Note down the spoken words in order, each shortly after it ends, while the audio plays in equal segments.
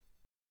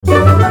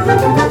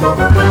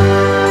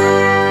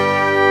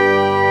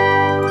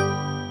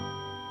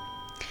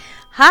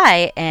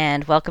Hi,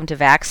 and welcome to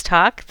Vax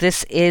Talk.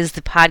 This is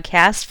the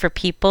podcast for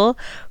people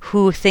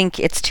who think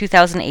it's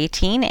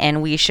 2018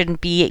 and we shouldn't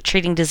be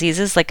treating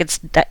diseases like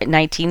it's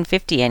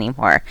 1950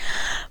 anymore.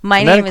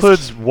 My name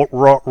includes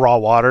raw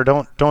water.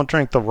 Don't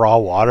drink the raw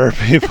water,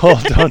 people.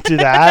 Don't do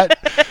that.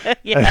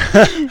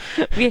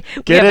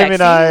 Get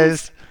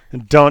immunized.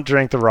 Don't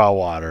drink the raw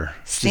water.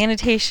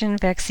 Sanitation,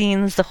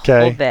 vaccines, the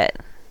whole bit.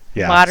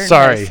 Yeah. Modern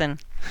medicine.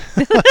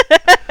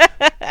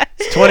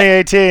 It's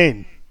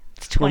 2018.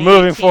 We're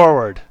moving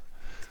forward.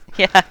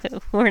 Yeah,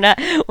 we're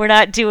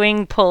not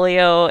doing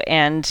polio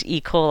and E.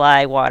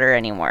 coli water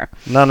anymore.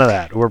 None of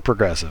that. We're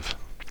progressive.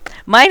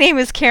 My name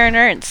is Karen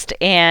Ernst,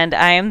 and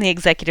I am the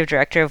Executive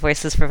Director of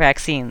Voices for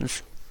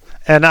Vaccines.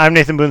 And I'm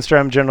Nathan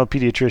Boonstra, General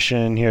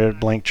Pediatrician here at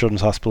Blank Children's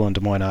Hospital in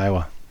Des Moines,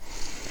 Iowa.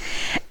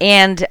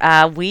 And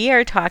we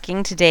are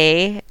talking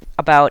today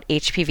about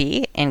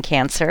HPV and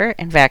cancer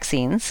and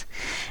vaccines.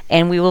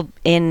 And we will,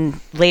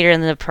 later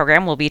in the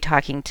program, we'll be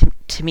talking to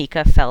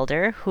Tamika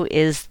Felder, who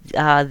is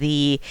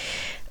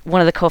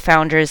one of the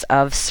co-founders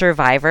of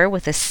Survivor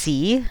with a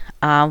C,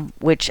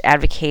 which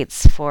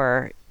advocates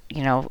for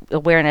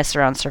awareness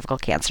around cervical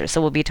cancer.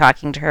 So we'll be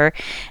talking to her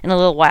in a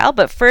little while.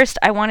 But first,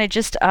 I want to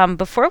just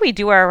before we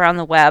do our Around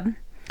the Web,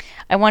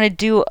 I want to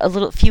do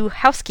a few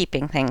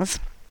housekeeping things.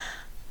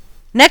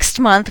 Next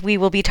month, we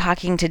will be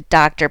talking to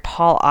Dr.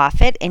 Paul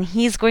Offit, and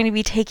he's going to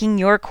be taking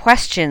your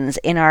questions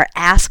in our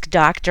Ask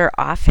Dr.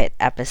 Offit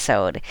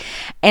episode.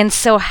 And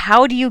so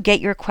how do you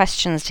get your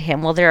questions to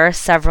him? Well, there are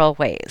several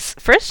ways.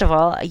 First of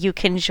all, you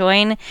can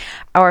join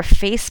our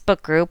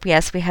Facebook group.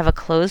 Yes, we have a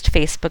closed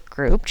Facebook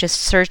group.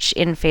 Just search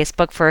in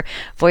Facebook for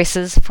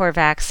Voices for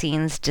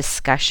Vaccines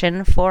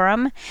Discussion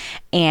Forum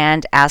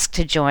and ask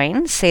to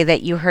join. Say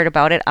that you heard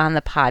about it on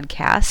the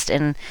podcast,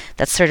 and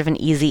that's sort of an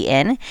easy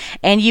in.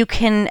 And you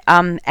can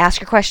ask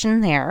your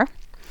question there.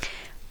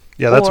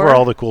 Yeah, that's where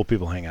all the cool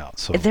people hang out.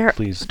 So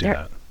please do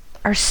that.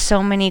 There are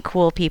so many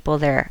cool people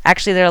there.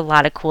 Actually, there are a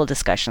lot of cool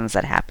discussions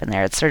that happen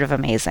there. It's sort of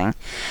amazing.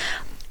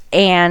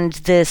 And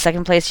the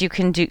second place you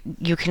can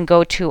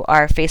go to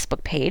our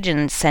Facebook page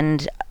and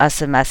send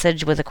us a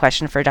message with a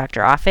question for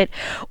Dr. Offit,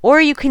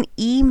 or you can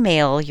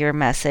email your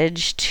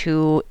message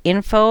to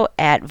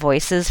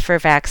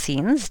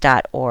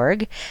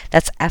info@voicesforvaccines.org.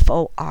 That's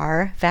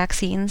FOR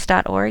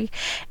vaccines.org,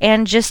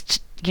 and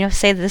just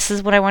say, this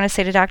is what I want to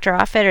say to Dr.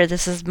 Offit, or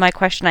this is my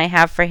question I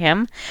have for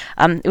him.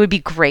 It would be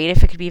great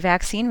if it could be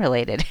vaccine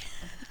related.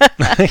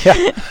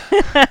 Yeah,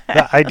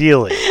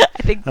 ideally.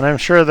 And I'm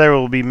sure there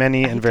will be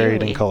many and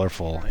varied and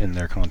colorful in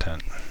their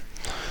content.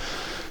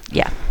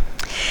 Yeah.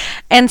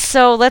 And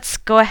so let's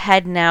go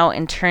ahead now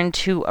and turn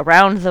to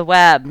Around the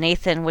Web.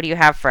 Nathan, what do you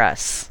have for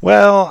us?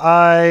 Well,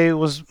 I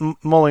was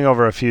mulling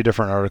over a few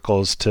different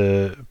articles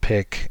to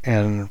pick,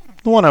 and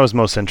the one I was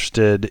most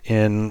interested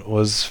in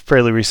was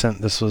fairly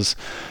recent. This was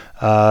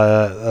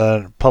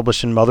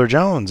published in Mother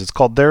Jones. It's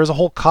called "There is a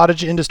Whole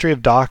Cottage Industry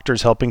of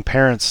Doctors Helping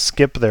Parents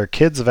Skip Their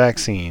Kids'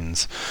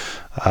 Vaccines."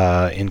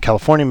 In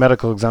California,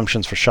 medical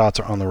exemptions for shots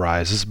are on the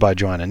rise. This is by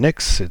Joanna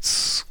Nix.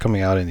 It's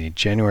coming out in the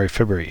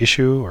January-February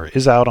issue, or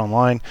is out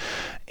online.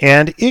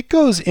 And it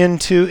goes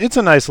into, it's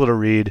a nice little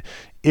read.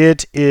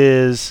 It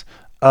is...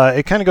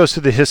 it kind of goes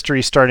through the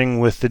history, starting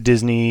with the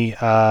Disney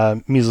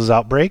measles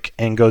outbreak,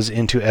 and goes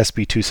into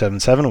SB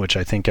 277, which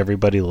I think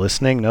everybody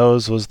listening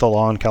knows was the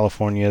law in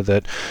California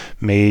that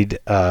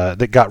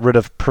got rid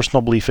of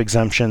personal belief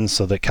exemptions,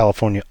 so that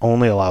California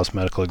only allows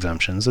medical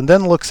exemptions, and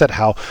then looks at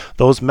how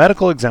those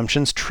medical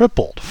exemptions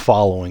tripled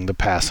following the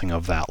passing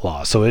of that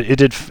law. So it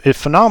did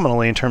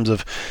phenomenally in terms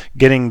of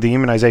getting the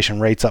immunization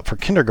rates up for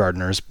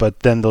kindergartners, but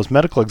then those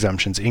medical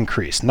exemptions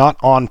increased, not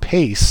on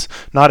pace,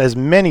 not as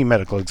many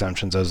medical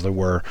exemptions as there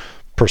were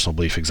personal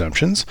belief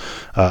exemptions,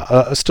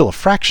 still a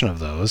fraction of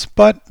those,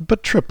 but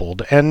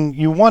tripled. And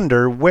you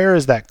wonder, where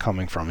is that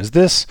coming from? Is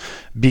this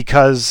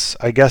because,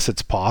 I guess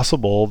it's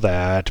possible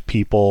that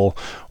people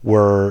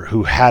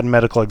who had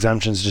medical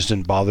exemptions just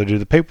didn't bother to do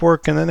the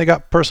paperwork, and then they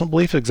got personal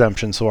belief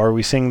exemptions? So are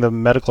we seeing the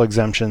medical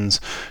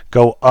exemptions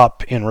go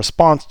up in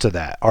response to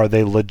that? Are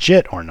they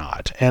legit or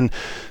not? And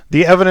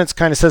the evidence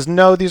kind of says,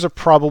 no, these are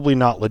probably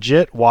not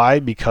legit. Why?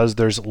 Because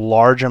there's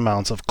large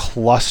amounts of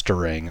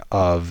clustering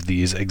of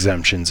these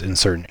exemptions in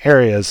certain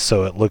areas.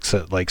 So it looks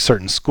at like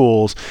certain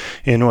schools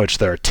in which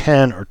there are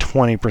 10 or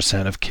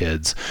 20% of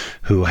kids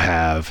who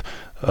have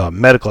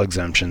medical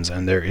exemptions,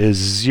 and there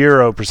is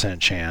 0%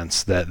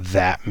 chance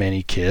that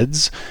many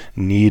kids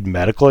need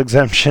medical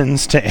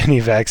exemptions to any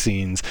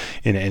vaccines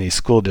in any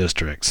school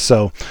districts.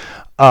 So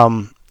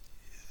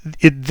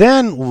it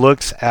then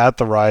looks at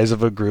the rise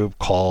of a group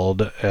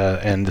called,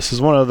 and this is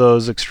one of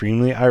those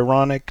extremely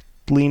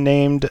ironically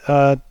named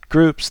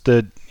groups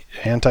that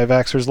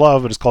anti-vaxxers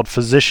love, but it's called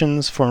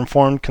Physicians for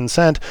Informed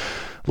Consent,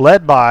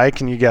 led by,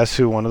 can you guess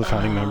who one of the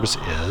founding members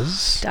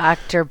is?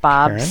 Dr.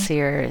 Bob Karen?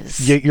 Sears.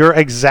 You're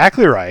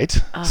exactly right.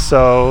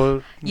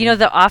 So,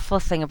 the awful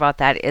thing about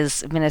that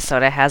is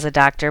Minnesota has a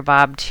Dr.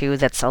 Bob too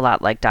that's a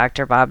lot like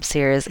Dr. Bob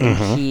Sears, and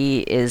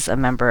he is a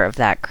member of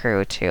that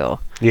crew too.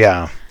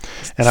 Yeah.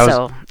 And I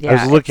was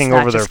looking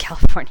over their their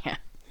California.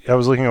 I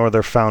was looking over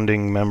their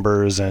founding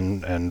members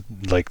and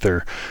like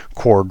their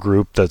core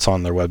group that's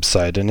on their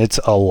website, and it's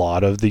a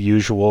lot of the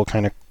usual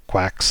kind of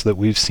quacks that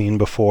we've seen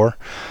before,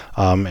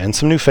 and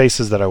some new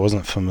faces that I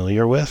wasn't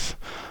familiar with.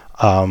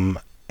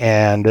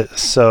 And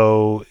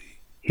so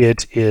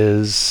it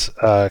is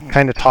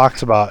kind of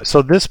talks about,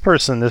 so this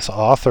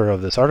author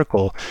of this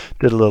article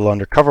did a little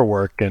undercover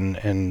work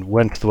and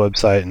went to the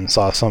website and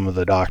saw some of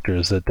the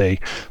doctors that they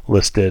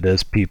listed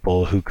as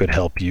people who could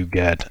help you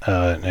get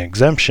an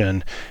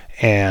exemption,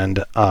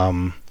 and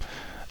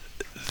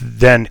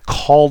then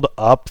called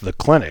up the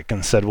clinic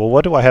and said, well,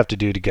 what do I have to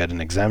do to get an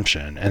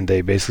exemption? And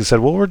they basically said,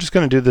 well, we're just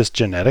going to do this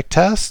genetic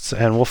tests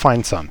and we'll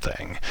find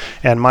something.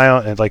 And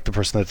like the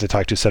person that they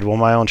talked to said, well,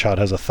 my own child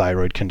has a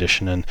thyroid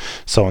condition and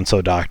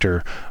so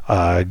doctor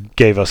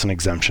gave us an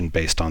exemption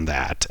based on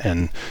that.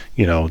 And,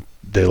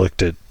 they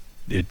looked at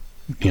it,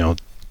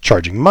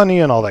 charging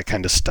money and all that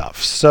kind of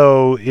stuff.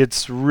 So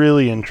it's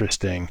really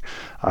interesting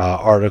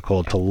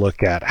article to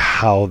look at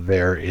how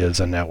there is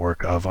a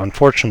network of,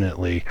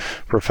 unfortunately,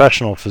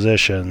 professional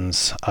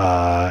physicians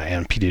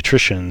and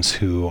pediatricians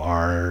who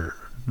are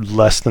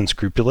less than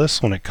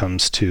scrupulous when it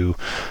comes to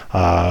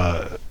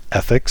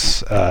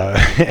ethics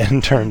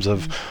in terms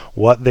of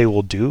what they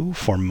will do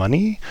for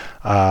money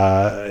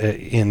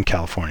in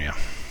California.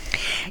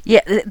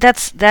 Yeah,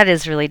 that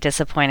is really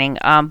disappointing,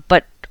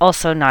 but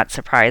also not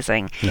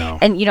surprising. No.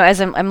 And as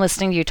I'm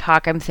listening to you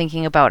talk, I'm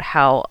thinking about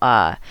how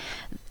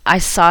I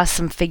saw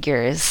some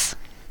figures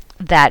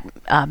that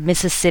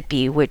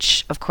Mississippi,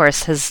 which of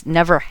course has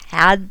never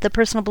had the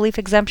personal belief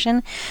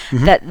exemption,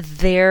 that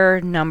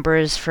their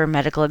numbers for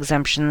medical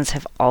exemptions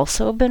have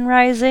also been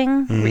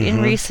rising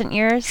in recent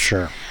years.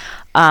 Sure.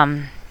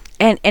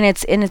 And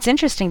it's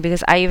interesting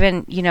because I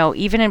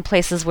even in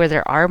places where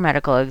there are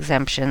medical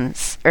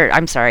exemptions, or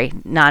I'm sorry,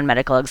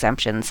 non-medical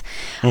exemptions,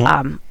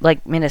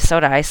 like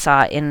Minnesota, I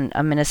saw in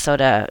a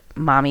Minnesota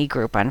mommy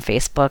group on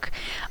Facebook,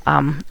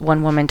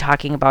 one woman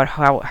talking about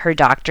how her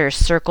doctor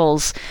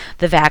circles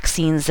the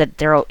vaccines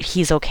that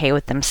he's okay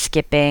with them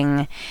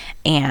skipping,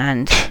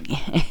 and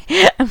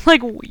I'm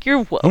like,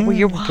 you're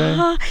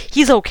okay.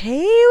 He's okay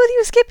with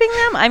you skipping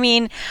them? I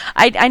mean,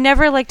 I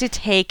never like to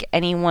take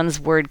anyone's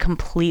word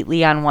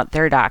completely on what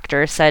their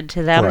doctor said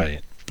to them.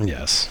 Right.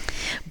 Yes.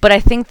 But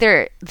I think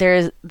there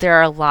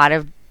are a lot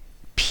of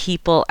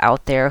people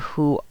out there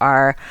who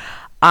are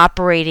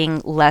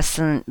operating less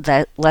than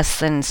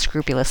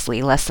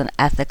scrupulously, less than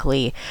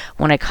ethically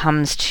when it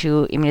comes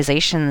to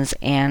immunizations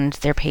and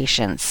their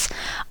patients.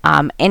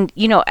 And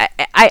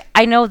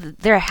I know that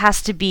there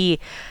has to be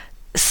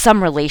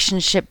some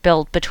relationship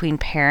built between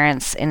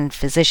parents and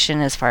physician,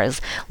 as far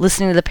as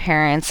listening to the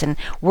parents and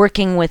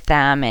working with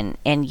them and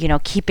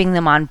keeping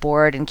them on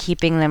board and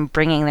keeping them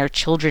bringing their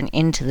children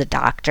into the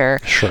doctor.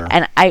 Sure.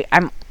 And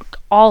I'm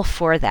all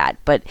for that,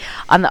 but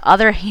on the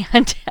other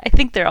hand, I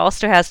think there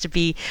also has to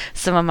be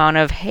some amount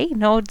of, hey,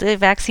 no, the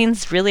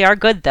vaccines really are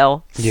good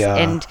though. Yeah.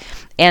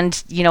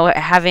 And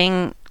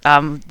having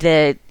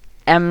the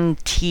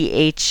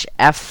MTHFR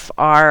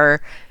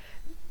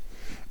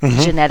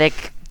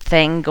genetic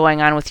thing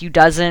going on with you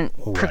doesn't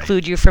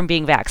preclude you from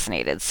being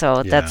vaccinated.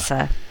 So that's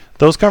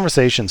those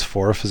conversations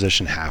for a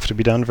physician have to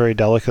be done very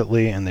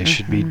delicately, and they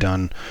should be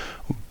done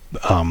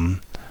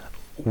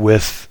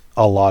with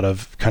a lot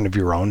of kind of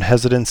your own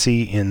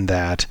hesitancy, in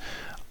that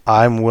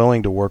I'm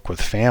willing to work with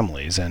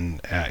families,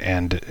 and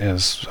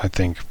as I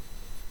think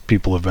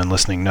people have been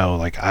listening know,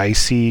 like, I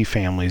see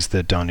families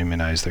that don't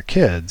immunize their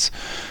kids.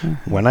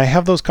 When I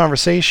have those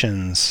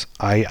conversations,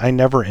 I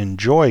never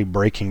enjoy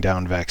breaking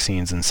down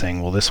vaccines and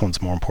saying, well, this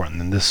one's more important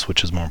than this,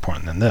 which is more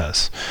important than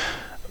this.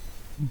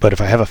 But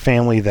if I have a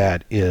family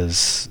that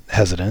is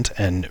hesitant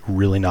and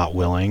really not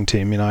willing to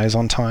immunize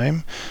on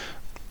time,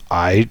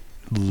 I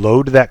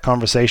load that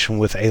conversation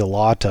with a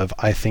lot of,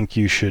 I think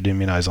you should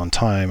immunize on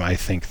time, I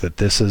think that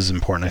this is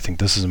important, I think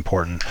this is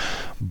important,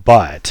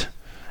 but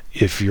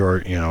if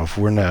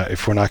we're not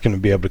going to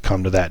be able to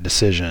come to that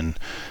decision,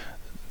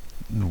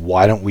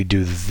 why don't we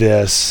do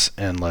this,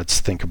 and let's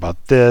think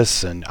about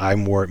this, and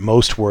I'm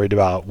most worried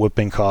about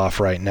whooping cough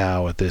right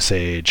now at this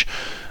age,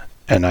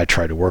 and I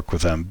try to work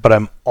with them, but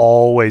I'm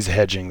always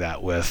hedging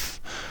that with,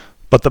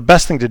 but the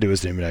best thing to do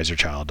is to immunize your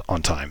child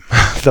on time.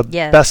 The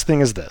best thing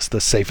is this.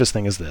 The safest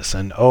thing is this.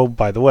 And oh,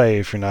 by the way,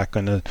 if you're not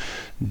going to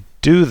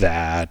do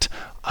that,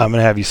 I'm going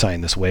to have you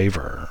sign this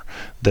waiver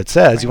that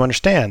says you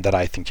understand that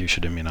I think you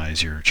should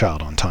immunize your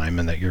child on time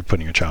and that you're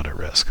putting your child at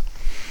risk.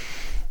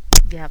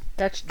 Yeah,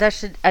 that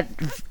should,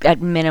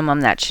 at minimum,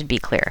 that should be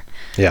clear.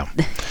 Yeah.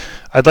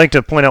 I'd like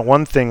to point out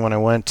one thing when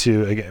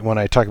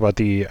I talk about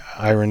the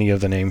irony of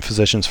the name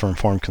Physicians for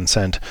Informed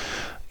Consent.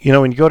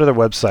 When you go to their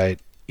website,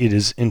 it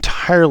is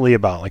entirely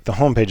about, like, the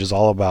homepage is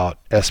all about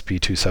SB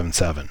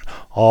 277,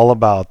 all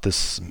about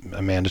this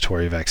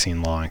mandatory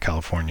vaccine law in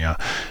California.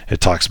 It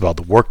talks about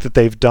the work that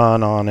they've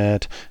done on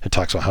it. It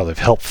talks about how they've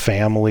helped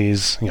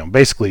families,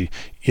 basically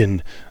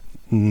in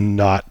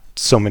not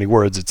so many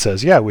words, it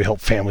says, yeah, we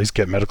help families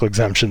get medical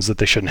exemptions that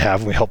they shouldn't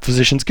have, and we help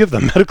physicians give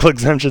them medical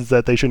exemptions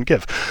that they shouldn't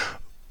give.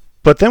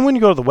 But then when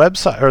you go to the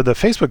website or the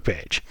Facebook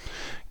page,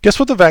 Guess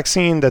what the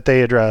vaccine that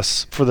they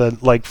address for the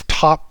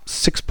top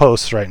 6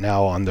 posts right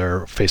now on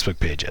their Facebook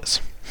page is?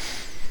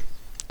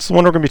 It's the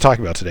one we're going to be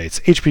talking about today. It's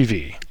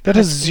HPV. That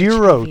has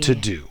zero to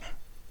do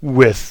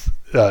with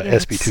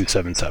SB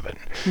 277.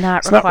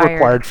 It's not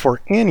required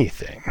for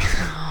anything.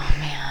 Oh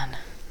man.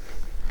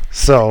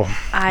 So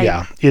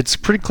it's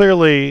pretty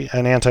clearly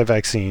an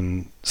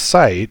anti-vaccine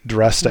site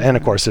dressed, and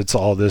of course it's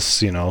all this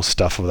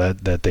stuff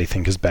that they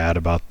think is bad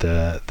about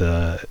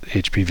the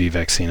HPV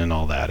vaccine and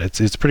all that.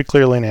 It's pretty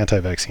clearly an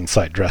anti-vaccine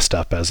site dressed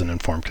up as an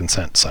informed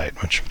consent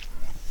site, which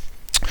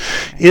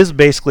is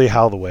basically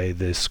how the way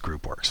this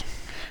group works.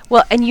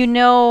 Well, and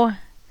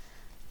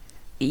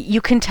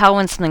you can tell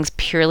when something's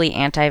purely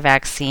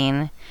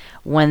anti-vaccine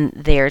when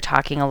they're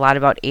talking a lot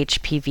about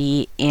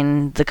HPV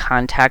in the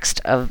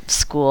context of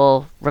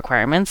school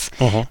requirements,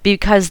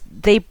 because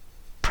they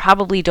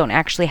probably don't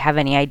actually have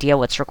any idea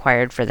what's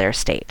required for their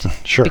state.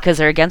 Sure. Because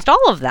they're against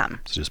all of them.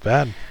 It's just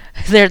bad.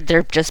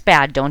 They're just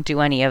bad. Don't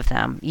do any of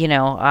them.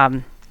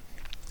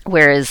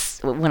 Whereas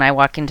when I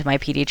walk into my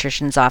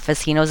pediatrician's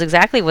office, he knows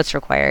exactly what's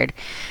required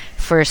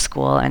for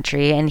school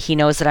entry, and he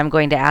knows that I'm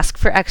going to ask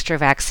for extra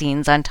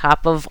vaccines on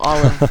top of all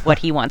of what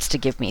he wants to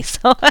give me.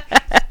 So,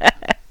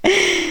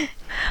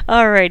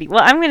 alrighty.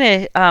 Well, I'm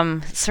going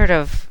to sort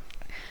of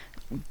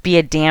be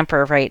a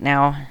damper right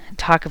now,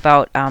 talk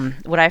about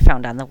what I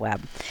found on the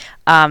web,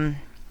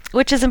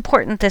 which is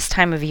important this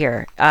time of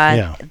year.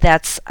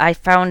 I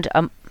found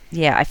a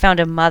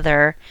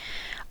mother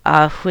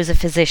who is a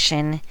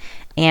physician,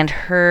 and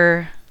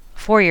her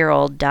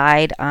 4-year-old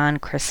died on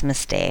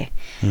Christmas Day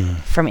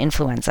from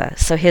influenza.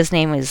 So his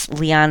name is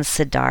Leon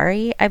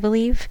Sidari, I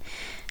believe.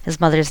 His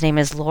mother's name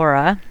is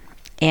Laura.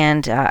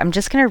 And I'm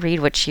just going to read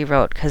what she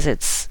wrote because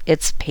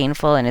it's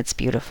painful and it's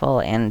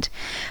beautiful, and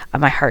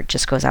my heart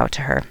just goes out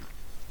to her.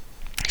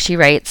 She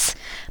writes,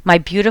 "My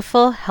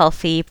beautiful,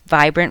 healthy,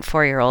 vibrant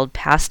 4-year-old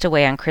passed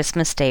away on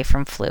Christmas Day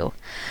from flu.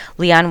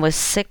 Leon was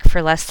sick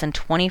for less than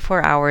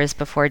 24 hours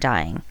before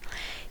dying.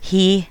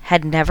 He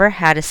had never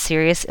had a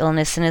serious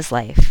illness in his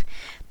life,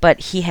 but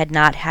he had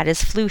not had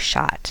his flu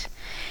shot.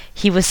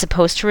 He was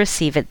supposed to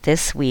receive it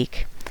this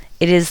week.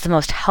 It is the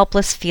most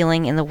helpless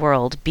feeling in the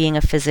world, being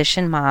a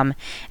physician mom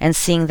and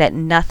seeing that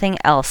nothing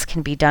else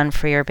can be done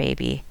for your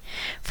baby.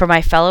 For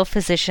my fellow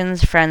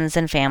physicians, friends,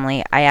 and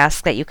family, I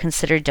ask that you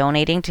consider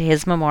donating to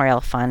his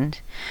memorial fund,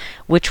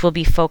 which will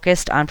be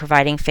focused on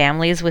providing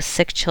families with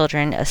sick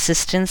children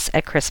assistance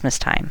at Christmas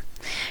time.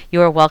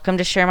 You are welcome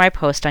to share my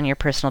post on your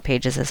personal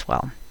pages as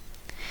well."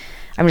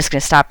 I'm just going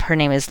to stop. Her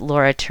name is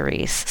Laura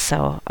Therese,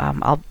 so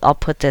I'll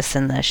put this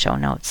in the show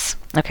notes.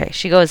 Okay,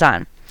 she goes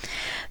on.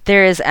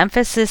 "There is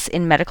emphasis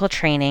in medical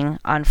training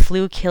on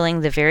flu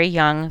killing the very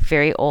young,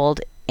 very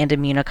old, and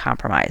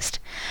immunocompromised.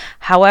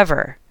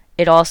 However,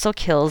 it also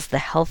kills the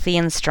healthy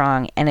and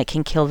strong, and it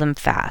can kill them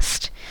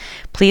fast.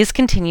 Please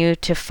continue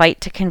to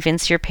fight to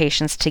convince your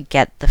patients to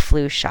get the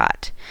flu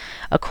shot.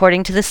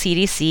 According to the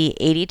CDC,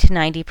 80 to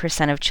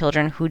 90% of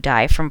children who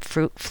die from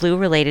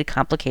flu-related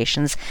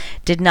complications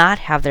did not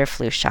have their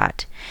flu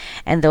shot,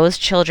 and those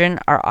children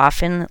are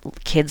often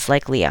kids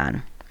like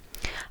Leon.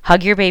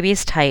 Hug your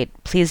babies tight.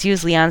 Please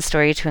use Leon's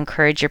story to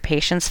encourage your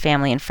patients,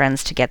 family, and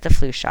friends to get the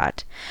flu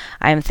shot.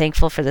 I am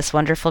thankful for this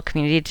wonderful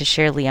community to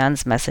share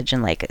Leon's message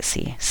and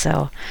legacy."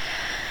 So,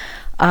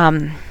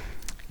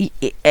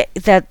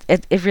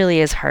 it really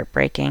is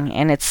heartbreaking,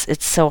 and it's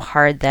so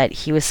hard that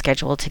he was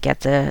scheduled to get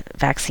the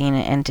vaccine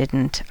and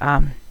didn't.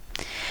 I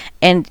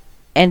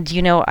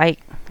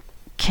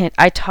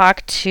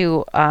talk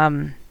to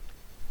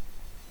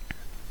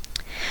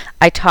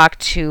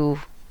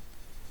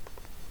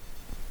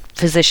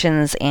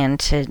physicians and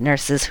to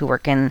nurses who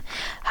work in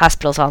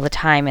hospitals all the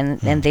time,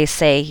 and they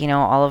say,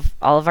 all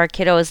of our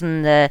kiddos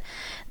in the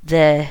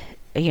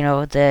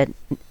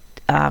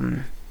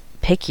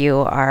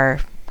PICU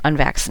are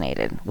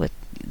unvaccinated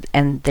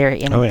and they're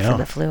in for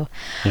the flu.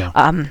 Yeah.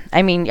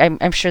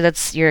 I'm sure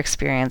that's your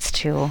experience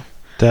too.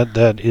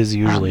 That is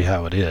usually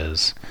how it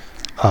is.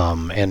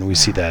 And we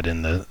see that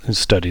in the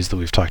studies that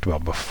we've talked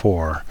about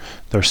before.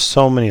 There's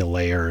so many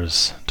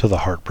layers to the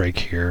heartbreak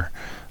here.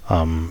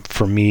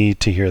 For me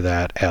to hear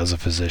that as a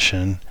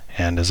physician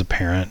and as a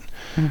parent,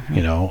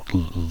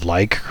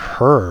 like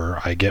her,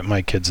 I get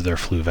my kids their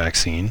flu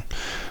vaccine.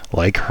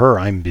 Like her,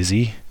 I'm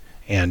busy,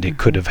 and it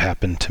could have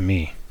happened to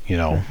me,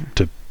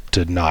 to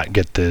not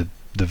get the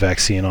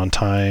vaccine on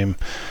time,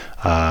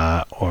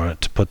 or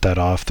to put that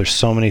off. There's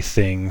so many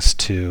things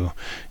to,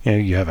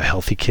 you have a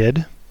healthy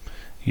kid.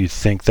 You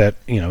think that,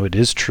 it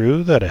is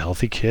true that a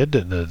healthy kid,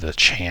 the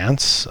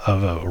chance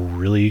of a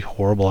really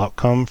horrible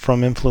outcome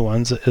from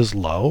influenza is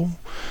low.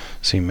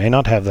 So you may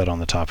not have that on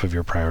the top of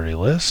your priority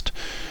list.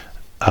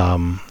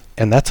 And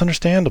that's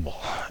understandable.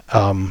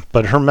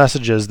 But her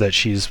messages that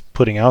she's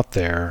putting out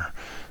there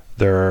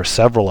are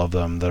several of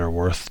them that are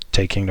worth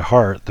taking to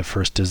heart. The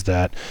first is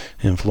that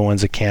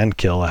influenza can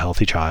kill a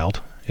healthy child.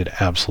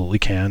 It absolutely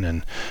can,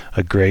 and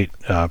a great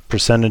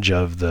percentage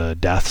of the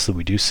deaths that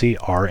we do see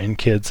are in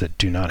kids that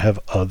do not have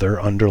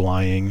other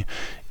underlying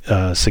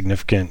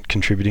significant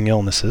contributing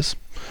illnesses.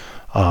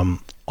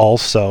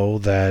 Also,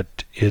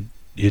 that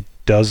it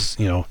does,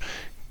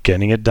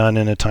 getting it done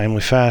in a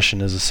timely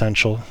fashion is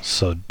essential.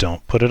 So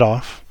don't put it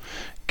off.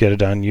 Get it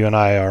done. You and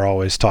I are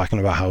always talking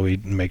about how we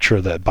make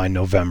sure that by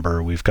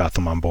November we've got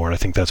them on board. I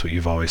think that's what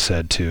you've always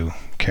said too,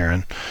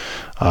 Karen.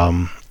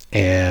 That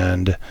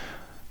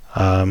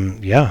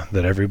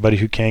everybody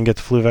who can get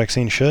the flu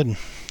vaccine should.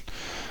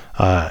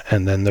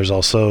 And then there's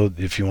also,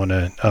 if you want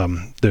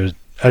to,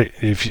 I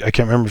can't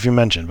remember if you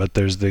mentioned, but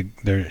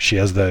she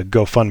has the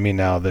GoFundMe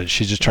now that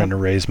she's just trying to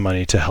raise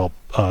money to help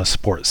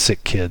support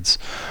sick kids,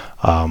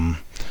 kind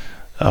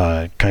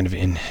of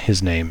in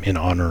his name, in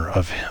honor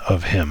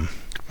of him.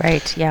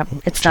 Right. Yeah.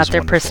 It's not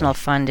their personal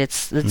fund.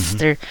 It's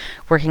they're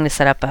working to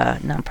set up a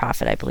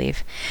nonprofit, I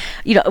believe.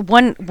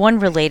 One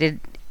related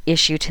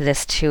issue to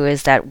this too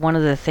is that one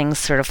of the things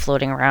sort of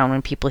floating around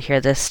when people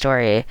hear this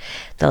story,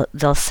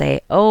 they'll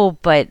say, "Oh,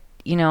 but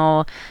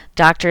my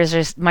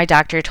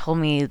doctor told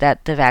me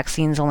that the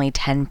vaccine's only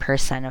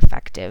 10%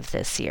 effective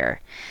this year."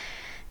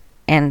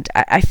 And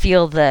I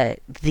feel the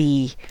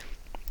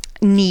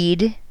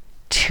need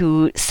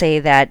to say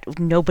that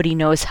nobody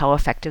knows how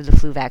effective the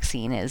flu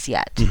vaccine is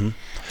yet.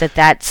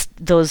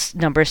 Those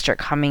numbers start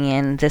coming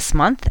in this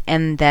month,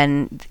 and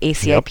then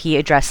ACIP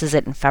addresses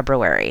it in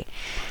February.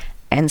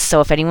 And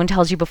so if anyone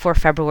tells you before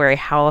February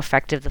how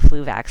effective the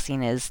flu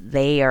vaccine is,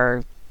 they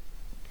are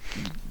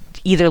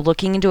either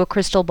looking into a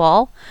crystal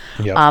ball,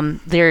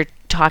 they're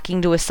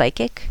talking to a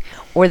psychic,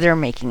 or they're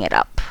making it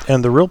up.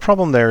 And the real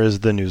problem there is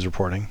the news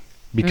reporting,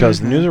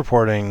 because the news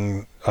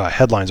reporting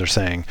headlines are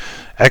saying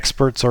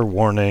experts are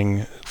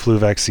warning flu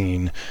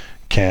vaccine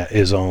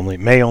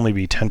may only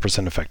be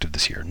 10% effective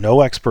this year. No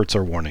experts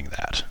are warning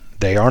that.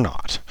 They are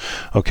not.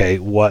 Okay,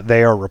 what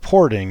they are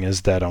reporting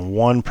is that on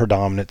one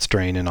predominant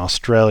strain in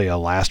Australia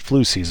last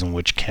flu season,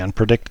 which can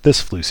predict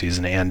this flu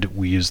season, and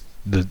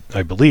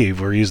I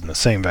believe we're using the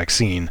same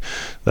vaccine.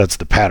 That's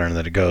the pattern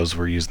that it goes.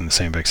 We're using the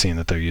same vaccine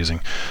that they're using.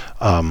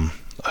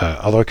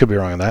 Although I could be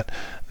wrong on that.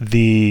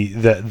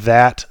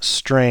 That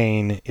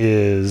strain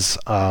is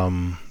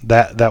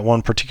that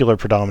one particular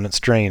predominant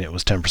strain, it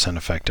was 10%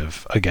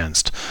 effective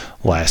against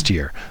last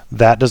year.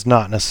 That does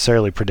not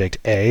necessarily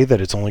predict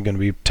that it's only going to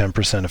be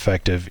 10%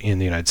 effective in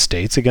the United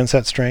States against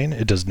that strain.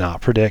 It does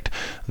not predict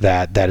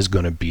that is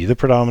going to be the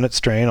predominant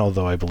strain,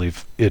 although I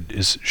believe it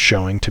is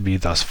showing to be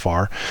thus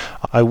far.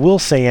 I will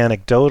say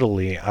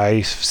anecdotally,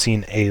 I've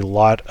seen a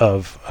lot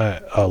of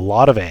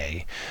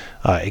A.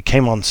 It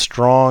came on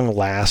strong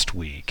last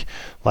week.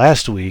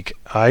 Last week,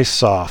 I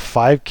saw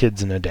 5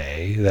 kids in a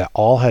day that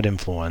all had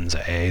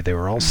influenza A. They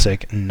were all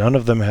sick. None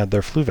of them had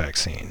their flu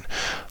vaccine.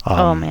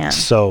 Oh, man.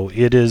 So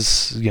it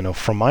is,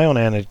 from my own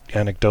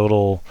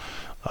anecdotal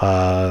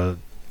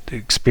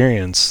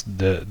experience,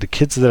 the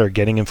kids that are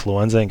getting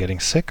influenza and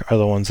getting sick are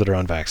the ones that are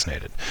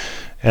unvaccinated.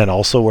 And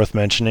also worth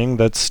mentioning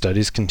that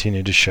studies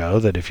continue to show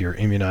that if you're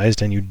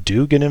immunized and you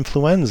do get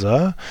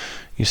influenza,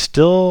 you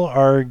still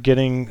are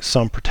getting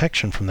some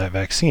protection from that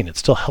vaccine. It's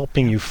still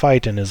helping you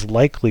fight and is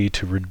likely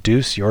to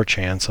reduce your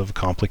chance of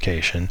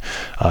complication,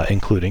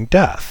 including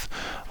death.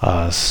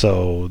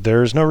 So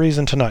there's no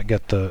reason to not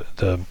get the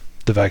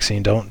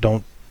vaccine.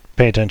 Don't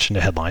pay attention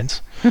to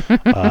headlines. Do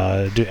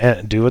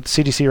what the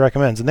CDC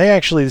recommends. And the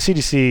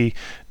CDC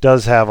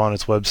does have on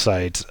its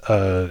website,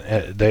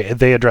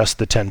 they address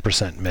the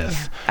 10%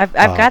 myth. Yeah.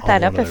 I've got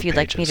that up if you'd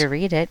like me to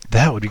read it.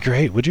 That would be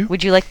great. Would you?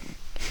 Would you like...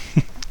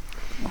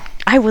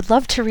 I would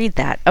love to read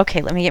that.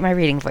 Okay, let me get my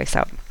reading voice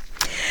out.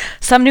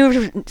 Some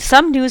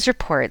news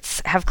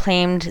reports have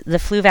claimed the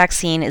flu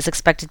vaccine is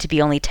expected to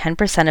be only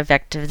 10%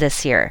 effective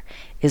this year.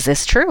 Is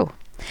this true?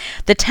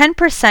 The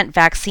 10%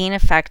 vaccine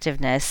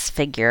effectiveness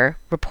figure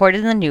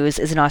reported in the news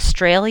is an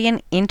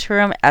Australian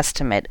interim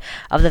estimate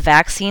of the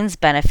vaccine's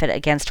benefit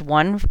against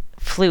one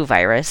flu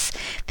virus,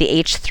 the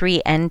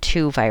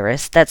H3N2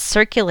 virus, that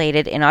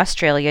circulated in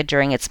Australia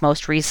during its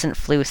most recent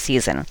flu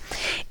season.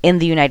 In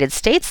the United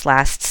States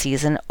last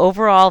season,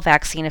 overall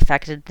vaccine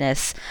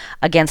effectiveness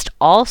against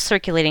all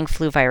circulating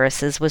flu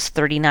viruses was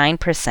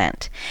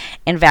 39%,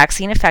 and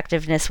vaccine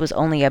effectiveness was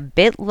only a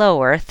bit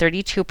lower,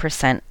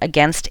 32%,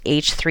 against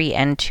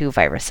H3N2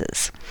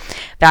 viruses.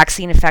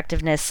 Vaccine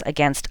effectiveness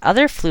against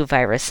other flu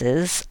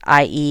viruses,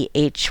 i.e.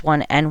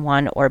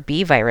 H1N1 or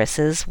B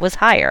viruses, was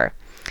higher.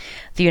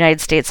 The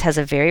United States has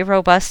a very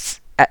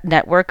robust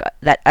network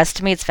that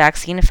estimates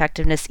vaccine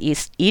effectiveness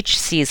each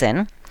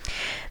season.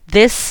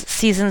 This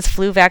season's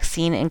flu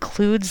vaccine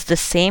includes the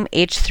same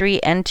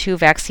H3N2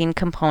 vaccine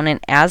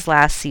component as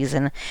last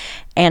season,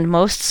 and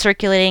most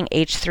circulating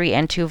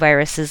H3N2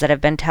 viruses that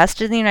have been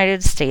tested in the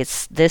United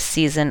States this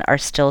season are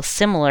still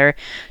similar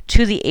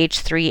to the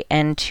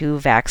H3N2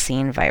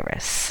 vaccine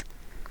virus.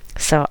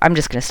 So I'm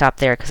just going to stop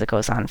there because it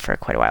goes on for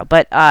quite a while.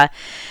 But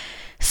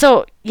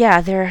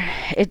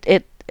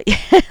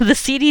the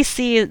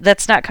CDC,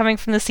 that's not coming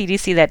from the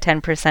CDC, that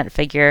 10%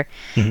 figure.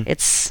 Mm-hmm.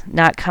 It's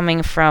not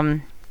coming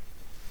from,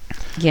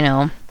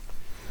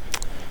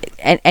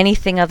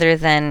 anything other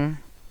than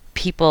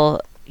people,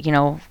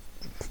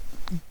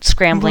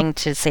 scrambling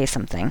to say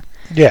something.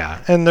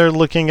 Yeah, and they're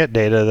looking at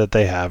data that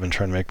they have and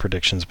trying to make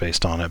predictions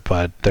based on it,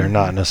 but they're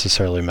not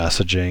necessarily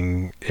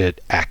messaging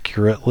it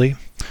accurately.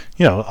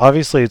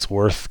 Obviously it's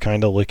worth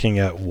kind of looking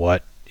at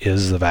what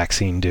is the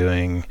vaccine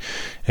doing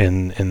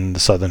in the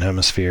southern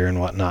hemisphere and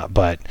whatnot,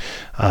 but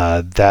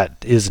that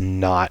is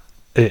not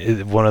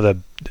one of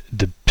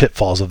the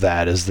pitfalls of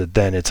that is that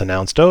then it's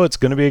announced, it's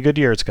going to be a good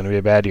year, it's going to be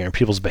a bad year, and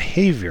people's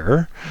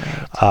behavior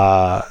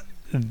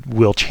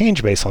will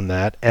change based on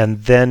that,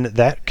 and then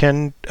that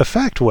can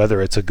affect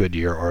whether it's a good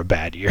year or a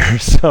bad year.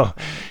 So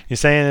you're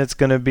saying it's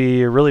going to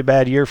be a really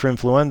bad year for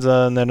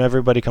influenza, and then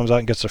everybody comes out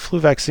and gets their flu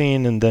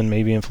vaccine, and then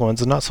maybe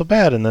influenza is not so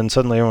bad, and then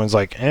suddenly everyone's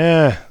like,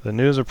 the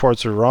news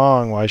reports are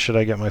wrong, why should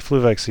I get my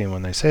flu vaccine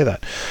when they say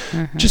that?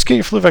 Just get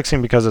your flu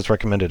vaccine because it's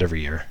recommended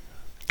every year.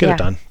 Get it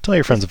done. Tell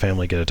your friends and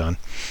family, get it done.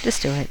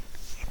 Just do it.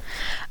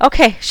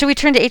 Okay, should we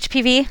turn to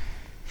HPV?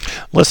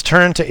 Let's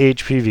turn to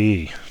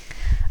HPV.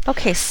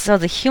 Okay, so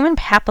the human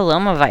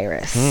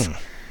papillomavirus,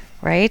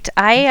 right?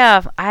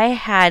 I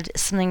had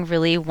something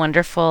really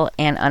wonderful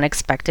and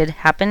unexpected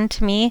happen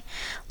to me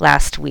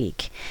last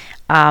week.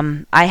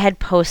 I had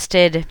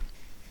posted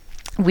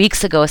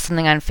weeks ago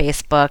something on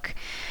Facebook.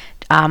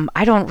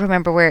 I don't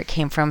remember where it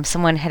came from.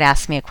 Someone had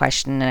asked me a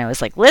question, and I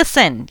was like,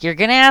 listen, you're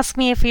going to ask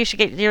me if you should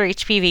get your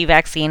HPV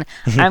vaccine.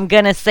 I'm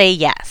going to say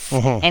yes,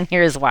 and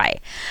here's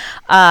why.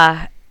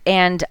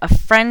 And a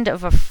friend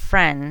of a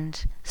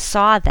friend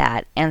saw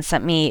that and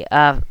sent me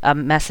a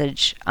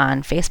message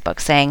on Facebook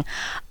saying,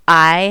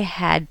 I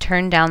had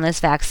turned down this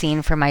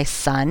vaccine for my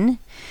son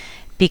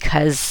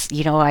because,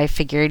 I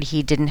figured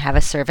he didn't have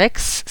a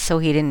cervix, so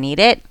he didn't need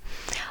it.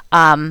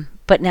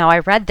 But now I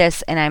read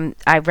this and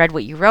I read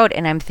what you wrote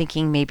and I'm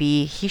thinking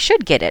maybe he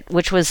should get it,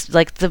 which was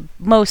like the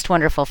most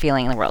wonderful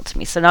feeling in the world to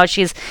me. So now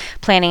she's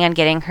planning on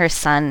getting her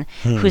son,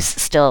 who's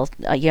still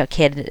a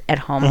kid at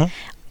home,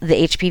 the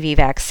HPV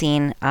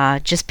vaccine,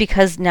 just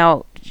because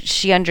now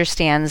she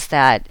understands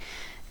that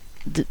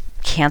the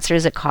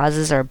cancers it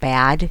causes are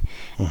bad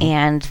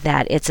and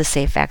that it's a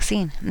safe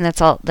vaccine. And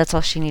that's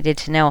all she needed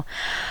to know.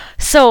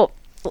 So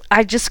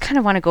I just kind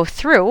of want to go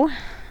through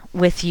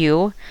with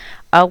you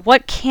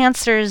what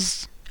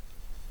cancers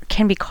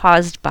can be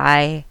caused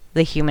by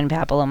the human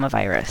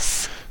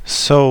papillomavirus.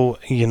 So,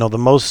 the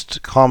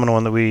most common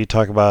one that we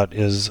talk about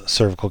is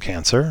cervical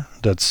cancer.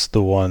 That's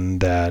the one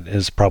that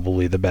is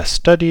probably the best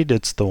studied.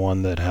 It's the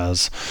one that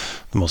has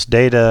the most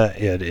data.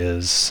 It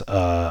is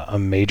a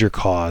major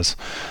cause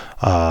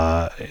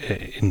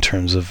in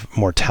terms of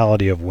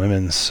mortality of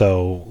women.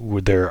 So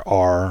there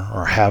are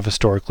or have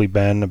historically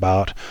been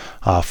about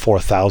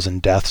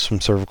 4,000 deaths from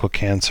cervical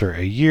cancer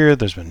a year.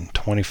 There's been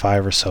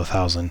 25 or so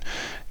thousand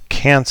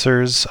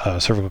cancers,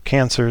 cervical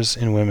cancers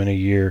in women a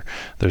year.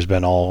 There's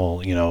been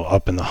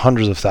up in the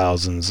hundreds of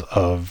thousands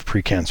of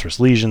precancerous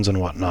lesions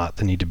and whatnot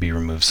that need to be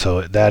removed.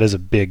 So that is a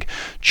big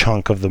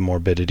chunk of the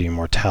morbidity and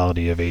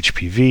mortality of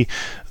HPV.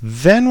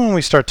 Then when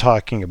we start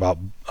talking about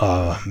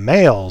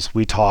males,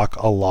 we talk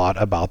a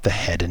lot about the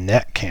head and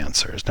neck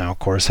cancers. Now, of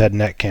course, head and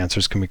neck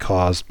cancers can be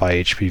caused by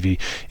HPV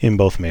in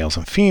both males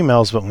and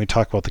females, but when we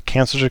talk about the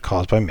cancers that are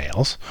caused by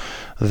males,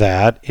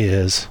 that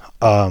is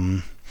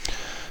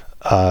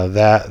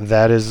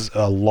that is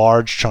a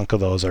large chunk of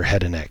those are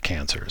head and neck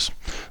cancers.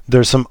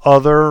 There's some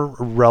other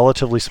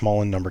relatively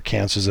small in number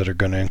cancers that are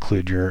going to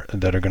include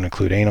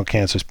anal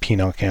cancers,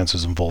 penile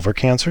cancers, and vulvar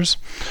cancers.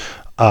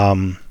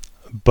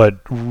 But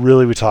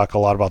really, we talk a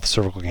lot about the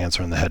cervical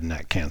cancer and the head and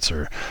neck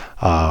cancer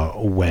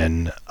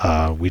when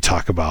we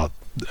talk about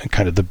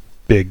kind of the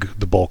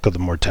bulk of the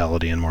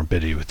mortality and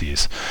morbidity with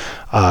these.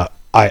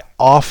 I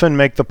often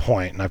make the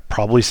point, and I've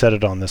probably said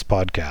it on this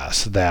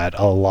podcast, that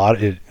a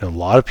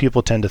lot of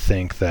people tend to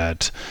think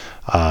that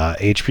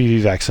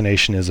HPV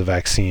vaccination is a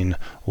vaccine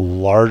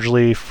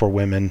largely for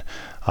women,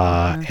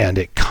 and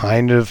it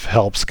kind of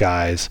helps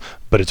guys,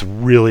 but it's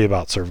really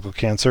about cervical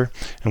cancer.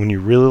 And when you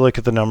really look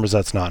at the numbers,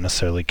 that's not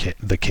necessarily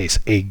the case.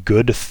 A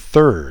good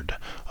third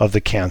of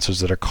the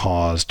cancers that are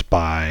caused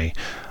by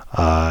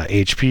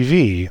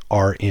HPV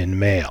are in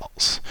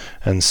males,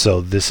 and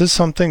so this is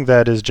something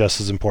that is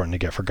just as important to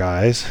get for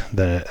guys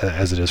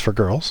as it is for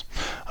girls.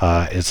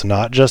 It's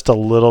not just a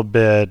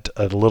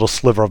little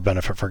sliver of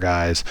benefit for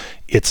guys.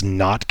 It's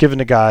not given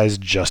to guys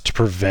just to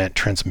prevent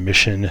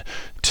transmission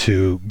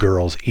to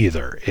girls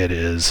either. It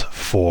is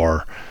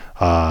for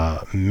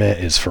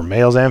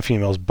males and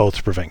females both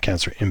to prevent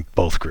cancer in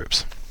both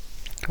groups.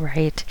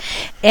 Right.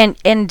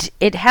 And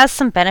it has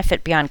some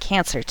benefit beyond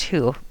cancer,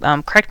 too.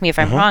 Correct me if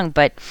I'm wrong,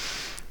 but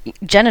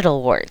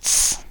genital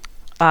warts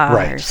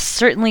are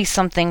certainly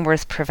something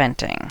worth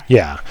preventing.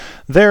 Yeah.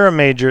 They're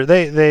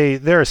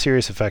a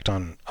serious effect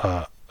on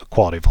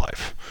quality of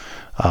life.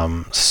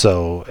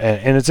 So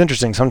it's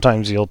interesting.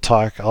 Sometimes I'll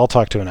talk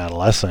to an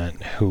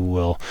adolescent who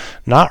will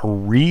not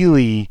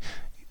really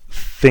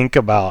think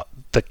about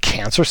the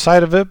cancer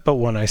side of it, but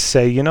when I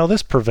say,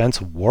 this prevents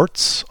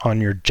warts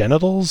on your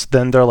genitals,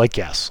 then they're like,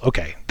 yes,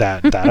 okay,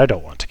 that I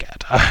don't want to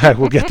get. I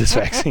will get this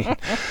vaccine.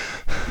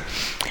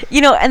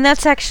 And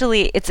that's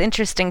actually, it's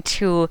interesting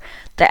too.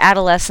 The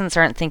adolescents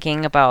aren't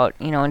thinking about,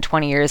 in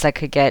 20 years I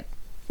could get,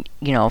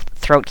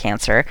 throat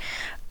cancer.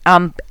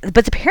 But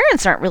the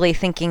parents aren't really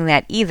thinking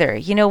that either.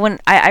 When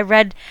I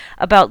read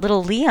about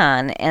little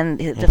Leon and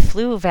the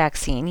flu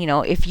vaccine,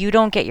 if you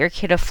don't get your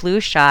kid a flu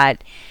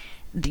shot,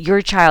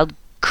 your child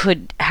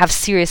could have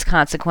serious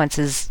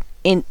consequences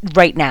in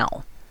right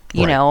now.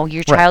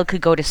 Your child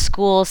could go to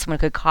school, someone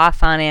could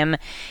cough on him,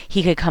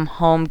 he could come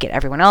home, get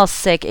everyone else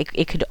sick.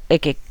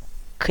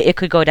 It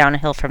could go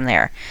downhill from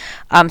there.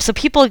 So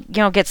people,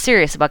 get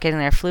serious about getting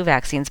their flu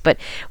vaccines. But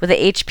with the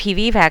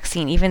HPV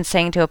vaccine, even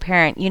saying to a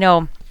parent,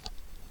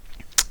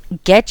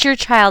 get your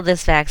child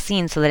this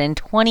vaccine so that in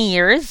 20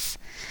 years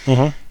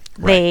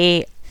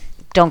they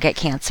don't get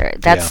cancer.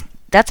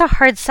 That's a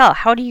hard sell.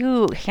 How do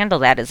you handle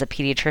that as a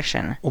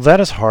pediatrician? Well, that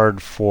is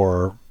hard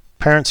for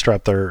parents to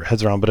wrap their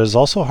heads around, but it is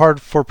also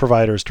hard for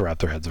providers to wrap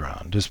their heads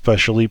around,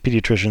 especially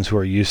pediatricians who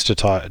are used to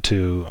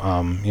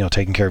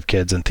taking care of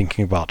kids and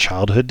thinking about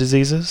childhood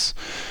diseases,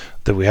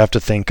 that we have to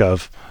think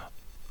of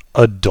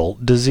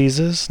adult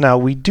diseases. Now,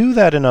 we do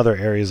that in other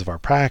areas of our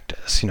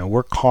practice.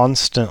 We're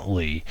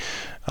constantly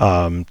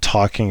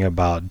talking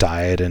about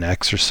diet and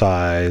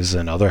exercise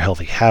and other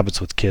healthy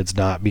habits with kids,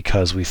 not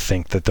because we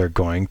think that they're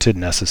going to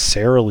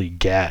necessarily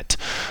get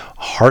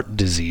heart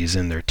disease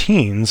in their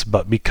teens,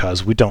 but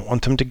because we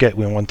want them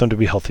to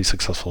be healthy,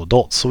 successful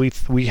adults. So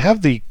we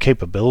have the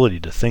capability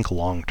to think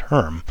long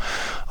term,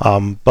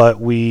 but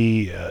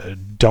we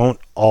don't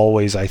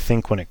always, I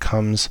think, when it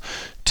comes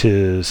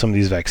to some of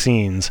these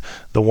vaccines,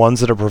 the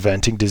ones that are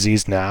preventing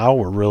disease now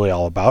we're really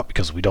all about,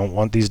 because we don't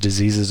want these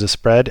diseases to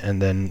spread.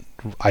 And then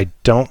I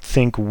don't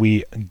think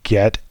we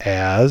get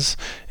as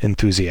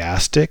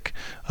enthusiastic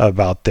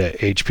about the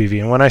HPV.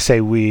 And when I say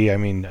we, I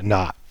mean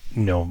not,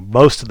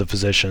 most of the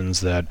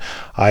physicians that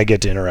I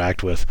get to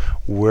interact with,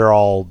 we're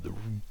all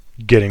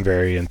getting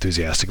very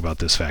enthusiastic about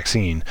this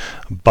vaccine.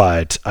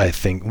 But I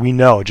think we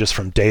know just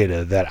from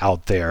data that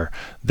out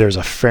there's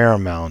a fair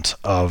amount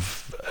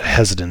of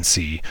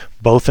hesitancy,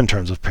 both in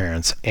terms of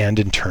parents and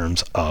in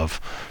terms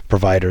of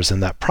providers,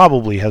 and that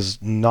probably has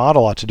not a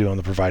lot to do on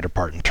the provider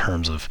part in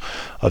terms of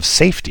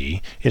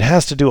safety. It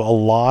has to do a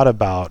lot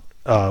about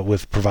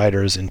with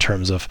providers in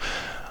terms of,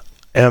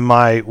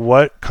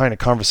 what kind of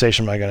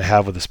conversation am I going to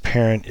have with this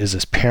parent? Is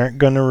this parent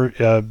going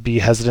to be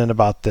hesitant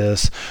about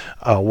this?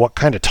 What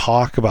kind of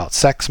talk about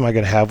sex am I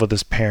going to have with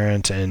this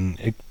parent?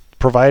 And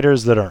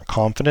providers that aren't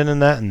confident in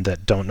that and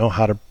that don't know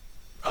how to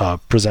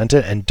present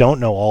it and don't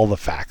know all the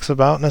facts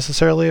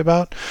necessarily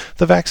about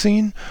the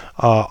vaccine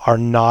are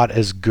not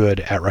as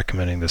good at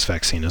recommending this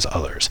vaccine as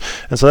others.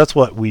 And so that's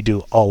what we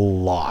do a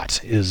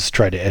lot, is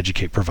try to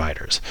educate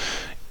providers.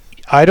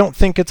 I don't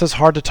think it's as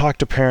hard to talk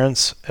to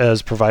parents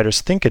as providers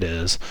think it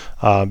is,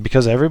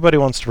 because everybody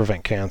wants to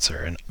prevent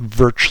cancer, and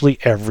virtually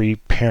every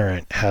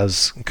parent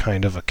has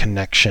kind of a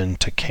connection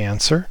to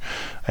cancer,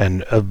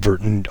 and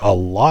a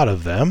lot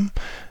of them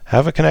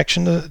have a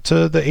connection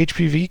to the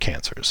HPV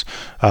cancers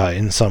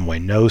in some way,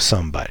 know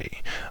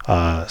somebody.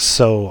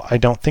 So I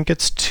don't think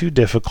it's too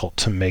difficult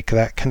to make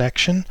that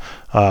connection,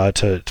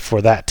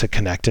 for that to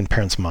connect in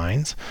parents'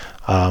 minds.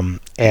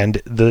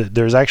 And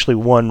there's actually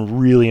one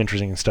really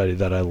interesting study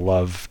that I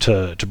love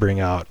to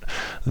bring out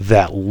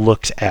that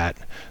looked at,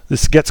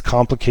 this gets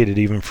complicated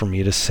even for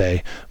me to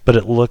say, but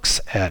it looks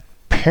at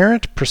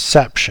parent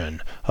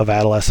perception of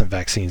adolescent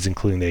vaccines,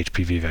 including the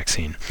HPV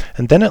vaccine.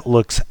 And then it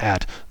looks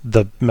at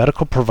the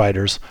medical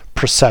provider's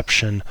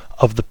perception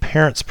of the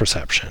parent's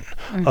perception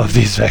of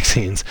these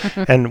vaccines.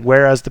 And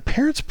whereas the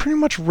parents pretty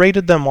much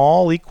rated them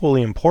all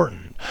equally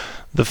important,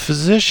 the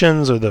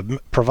physicians or the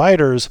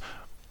providers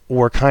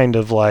were kind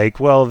of like,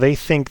 well, they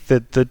think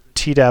that the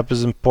Tdap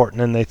is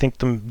important and they think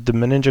the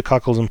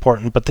meningococcal is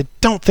important, but they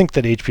don't think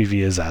that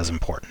HPV is as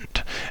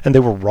important. And they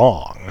were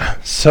wrong.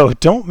 So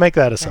don't make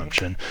that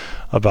assumption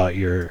about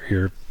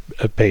your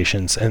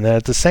patients. And then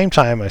at the same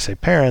time, I say,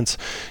 parents,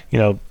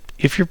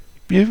 if you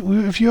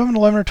have an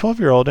 11 or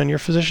 12-year-old and your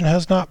physician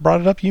has not brought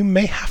it up, you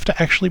may have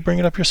to actually bring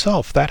it up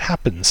yourself. That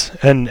happens,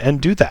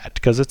 and do that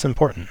because it's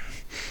important.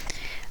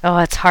 Oh,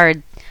 it's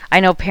hard. I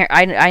know.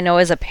 I know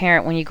as a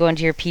parent, when you go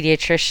into your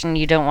pediatrician,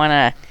 you don't want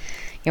to,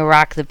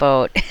 rock the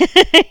boat.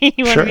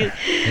 Sure.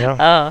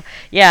 Yeah.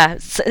 Yeah.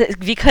 So,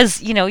 because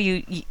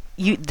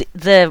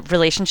the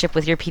relationship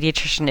with your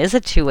pediatrician is a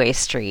two-way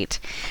street.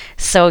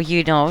 So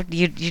you don't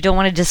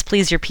want to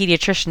displease your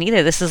pediatrician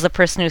either. This is the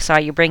person who saw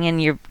you bring in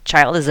your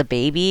child as a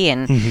baby,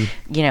 and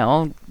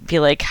be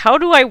like, how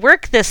do I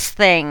work this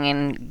thing,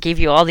 and give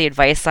you all the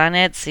advice on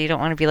it. So you don't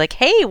want to be like,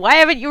 hey, why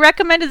haven't you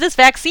recommended this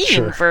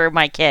vaccine for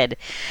my kid?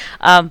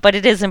 But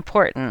it is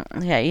important.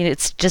 Yeah,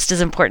 it's just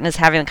as important as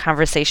having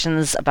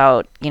conversations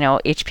about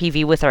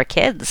HPV with our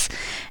kids,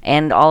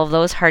 and all of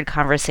those hard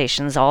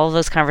conversations. All of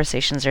those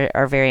conversations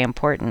are very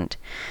important.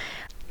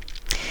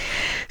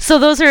 So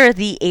those are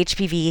the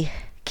HPV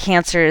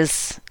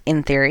cancers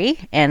in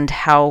theory and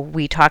how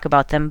we talk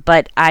about them,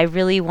 but I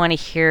really want to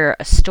hear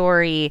a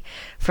story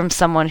from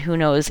someone who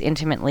knows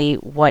intimately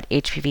what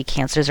HPV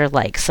cancers are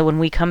like. So when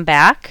we come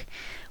back,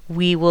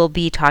 we will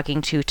be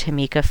talking to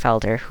Tamika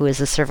Felder, who is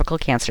a cervical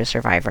cancer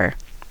survivor.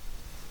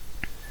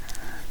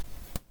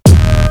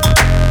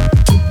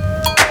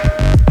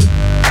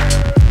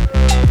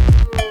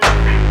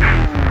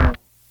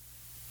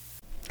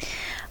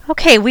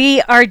 Okay,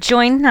 we are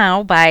joined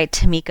now by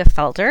Tamika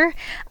Felder.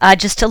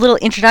 Just a little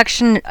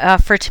introduction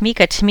for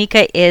Tamika.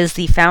 Tamika is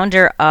the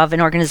founder of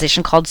an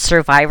organization called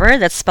Cervivor.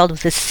 That's spelled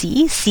with a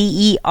C,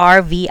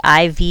 Cervivor.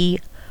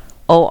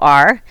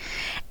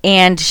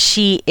 And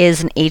she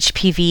is an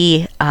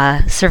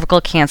HPV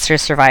cervical cancer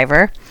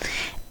survivor.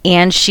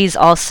 And she's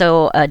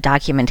also a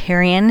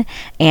documentarian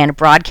and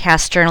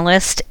broadcast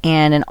journalist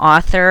and an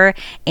author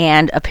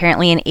and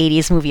apparently an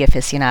 80s movie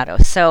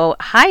aficionado. So,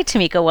 hi,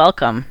 Tamika.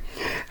 Welcome.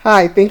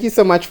 Hi. Thank you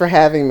so much for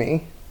having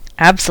me.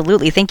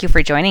 Absolutely. Thank you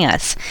for joining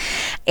us.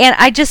 And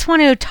I just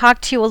want to talk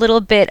to you a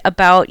little bit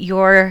about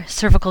your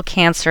cervical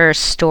cancer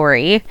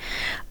story.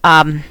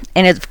 And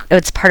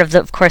it's part of,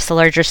 of course, the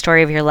larger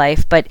story of your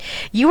life. But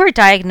you were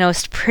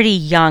diagnosed pretty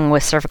young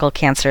with cervical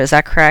cancer. Is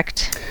that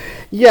correct?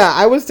 Yeah,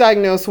 I was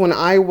diagnosed when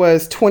I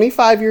was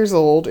 25 years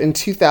old in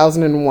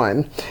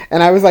 2001.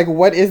 And I was like,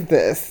 what is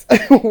this?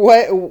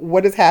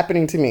 What is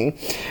happening to me?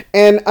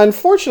 And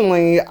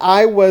unfortunately,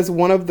 I was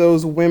one of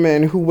those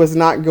women who was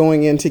not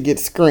going in to get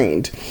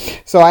screened.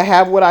 So I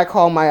have what I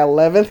call my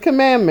 11th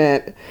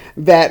commandment,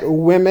 that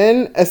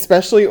women,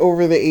 especially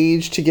over the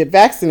age to get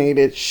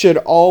vaccinated, should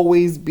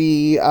always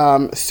be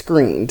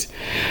screened.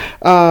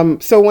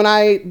 So when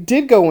I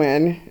did go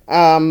in,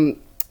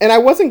 and I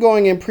wasn't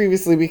going in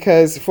previously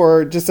because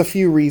for just a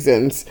few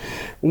reasons.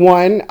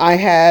 One, I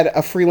had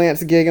a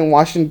freelance gig in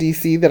Washington,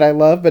 D.C. that I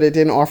love, but it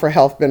didn't offer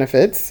health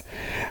benefits.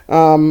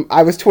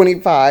 I was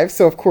 25,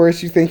 so of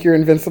course you think you're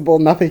invincible.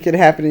 Nothing can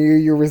happen to you.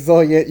 You're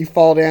resilient. You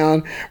fall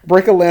down,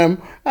 break a limb,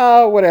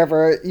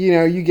 whatever.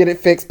 You get it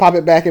fixed, pop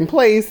it back in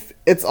place.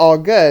 It's all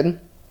good.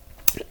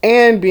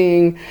 And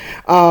being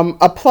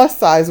a plus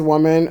size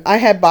woman, I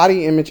had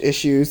body image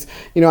issues.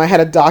 I had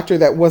a doctor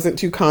that wasn't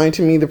too kind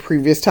to me the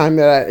previous time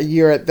that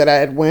I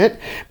had went,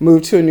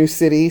 moved to a new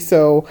city.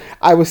 So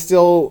I was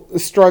still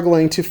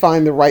struggling to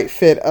find the right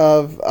fit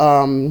of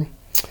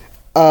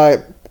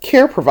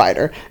care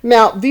provider.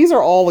 Now, these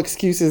are all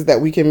excuses that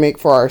we can make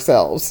for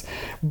ourselves.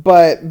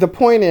 But the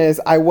point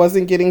is, I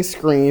wasn't getting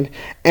screened.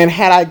 And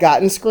had I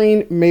gotten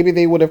screened, maybe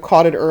they would have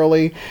caught it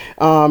early.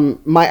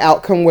 My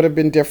outcome would have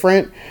been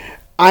different.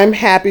 I'm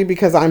happy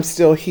because I'm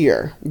still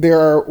here. There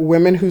are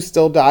women who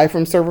still die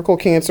from cervical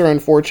cancer,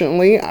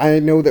 unfortunately. I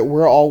know that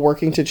we're all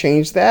working to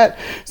change that.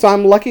 So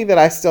I'm lucky that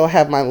I still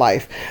have my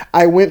life.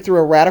 I went through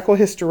a radical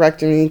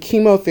hysterectomy,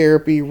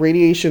 chemotherapy,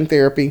 radiation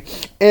therapy,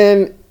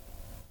 and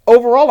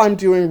overall I'm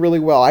doing really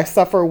well. I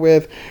suffer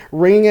with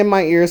ringing in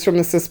my ears from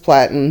the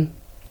cisplatin,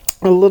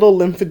 a little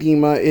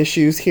lymphedema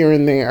issues here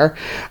and there,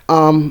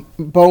 bone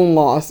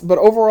loss. But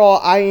overall,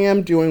 I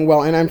am doing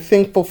well, and I'm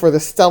thankful for the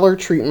stellar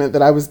treatment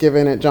that I was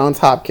given at Johns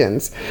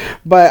Hopkins.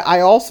 But I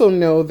also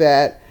know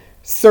that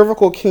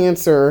cervical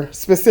cancer,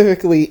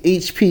 specifically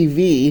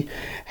HPV,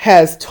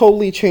 has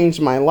totally changed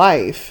my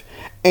life.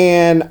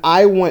 And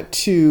I want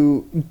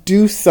to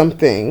do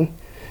something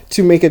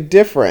to make a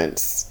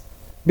difference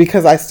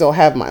because I still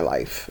have my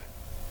life.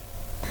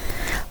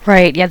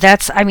 Right. Yeah,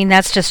 that's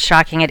just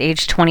shocking at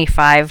age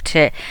 25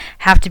 to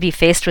have to be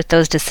faced with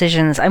those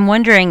decisions. I'm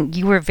wondering,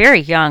 you were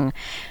very young.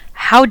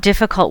 How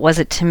difficult was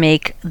it to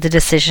make the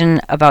decision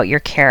about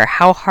your care?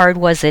 How hard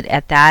was it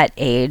at that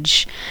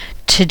age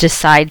to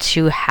decide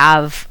to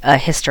have a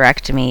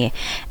hysterectomy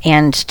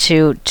and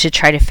to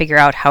try to figure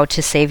out how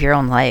to save your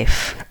own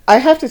life? I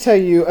have to tell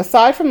you,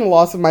 aside from the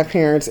loss of my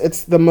parents,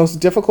 it's the most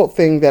difficult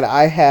thing that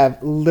I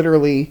have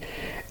literally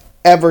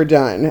ever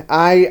done.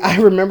 I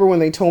remember when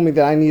they told me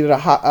that I needed a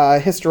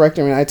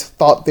hysterectomy, and I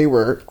thought they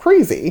were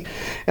crazy.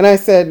 And I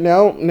said,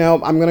 no,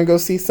 I'm going to go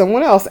see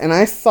someone else. And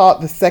I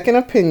sought the second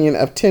opinion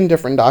of 10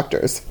 different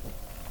doctors.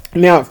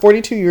 Now, at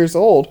 42 years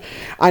old,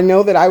 I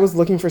know that I was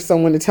looking for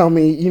someone to tell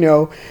me,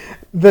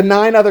 the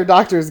 9 other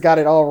doctors got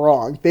it all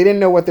wrong. They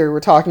didn't know what they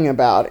were talking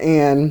about.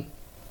 And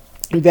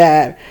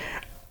that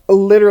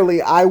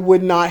literally I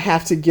would not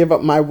have to give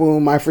up my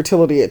womb, my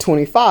fertility at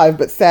 25,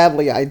 but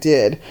sadly I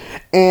did.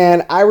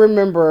 And I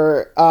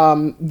remember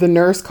the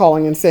nurse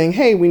calling and saying,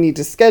 hey, we need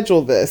to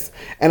schedule this.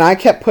 And I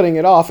kept putting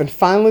it off. And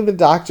finally the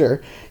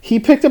doctor, he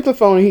picked up the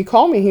phone and he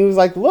called me. He was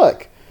like,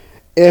 look,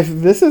 if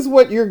this is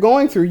what you're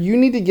going through, you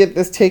need to get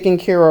this taken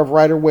care of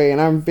right away. And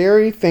I'm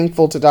very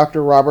thankful to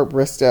Dr. Robert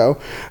Bristow,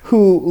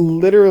 who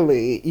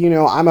literally,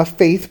 I'm a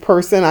faith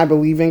person. I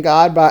believe in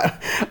God,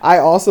 but I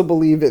also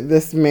believe that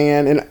this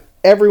man and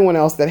everyone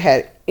else that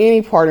had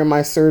any part in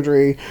my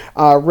surgery,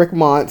 Rick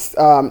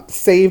Montz,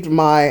 saved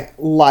my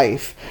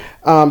life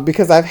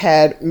because I've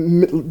had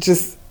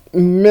just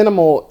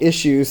minimal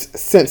issues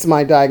since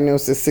my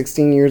diagnosis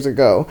 16 years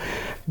ago.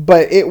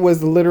 But it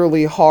was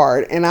literally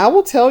hard. And I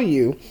will tell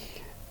you,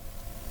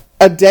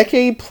 a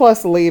decade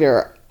plus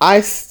later,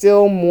 I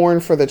still mourn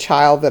for the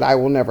child that I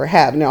will never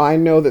have. Now, I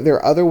know that there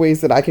are other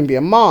ways that I can be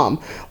a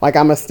mom. Like,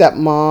 I'm a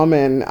stepmom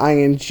and I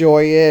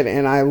enjoy it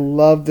and I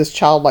love this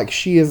child like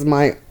she is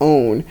my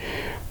own.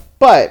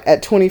 But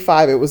at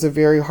 25, it was a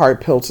very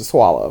hard pill to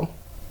swallow.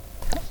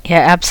 Yeah,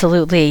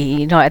 absolutely.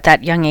 You know, at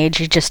that young age,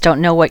 you just don't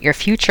know what your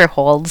future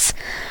holds.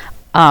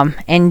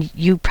 And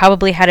you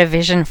probably had a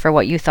vision for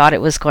what you thought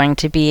it was going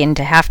to be, and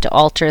to have to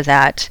alter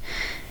that,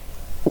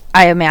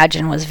 I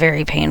imagine, was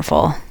very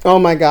painful. Oh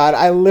my God.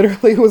 I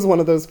literally was one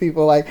of those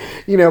people like,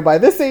 you know, by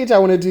this age, I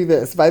want to do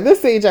this. By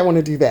this age, I want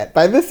to do that.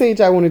 By this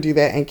age, I want to do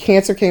that. And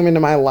cancer came into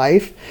my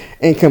life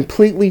and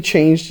completely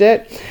changed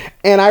it.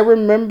 And I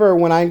remember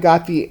when I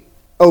got the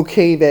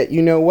okay that,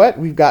 you know what,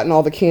 we've gotten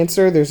all the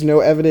cancer. There's no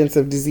evidence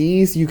of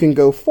disease. You can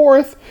go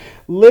forth,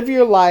 live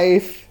your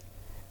life.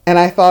 And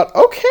I thought,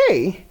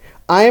 okay,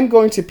 I am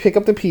going to pick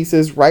up the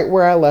pieces right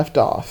where I left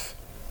off.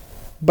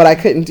 But I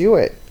couldn't do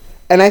it.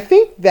 And I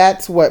think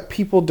that's what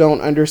people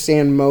don't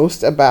understand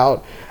most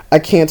about a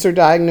cancer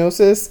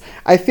diagnosis.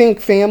 I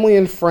think family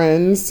and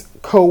friends,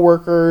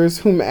 coworkers,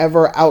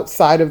 whomever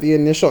outside of the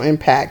initial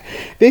impact,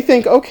 they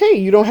think, okay,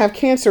 you don't have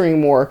cancer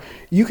anymore.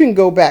 You can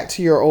go back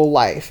to your old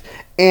life.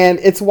 And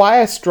it's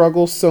why I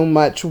struggle so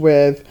much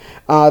with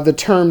the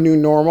term new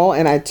normal.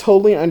 And I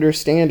totally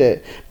understand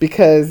it,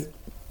 because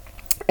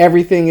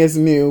everything is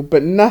new,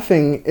 but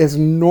nothing is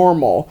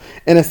normal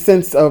in a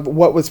sense of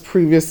what was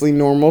previously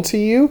normal to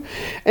you.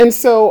 And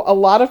so a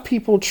lot of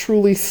people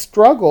truly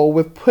struggle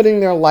with putting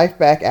their life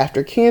back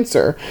after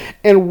cancer.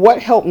 And what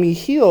helped me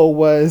heal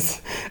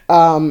was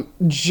literally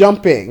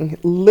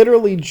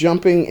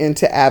jumping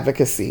into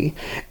advocacy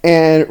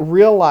and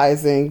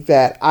realizing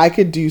that I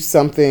could do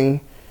something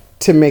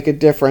to make a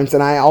difference.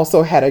 And I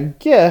also had a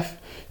gift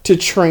to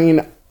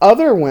train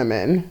other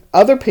women,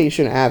 other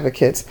patient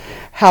advocates,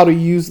 how to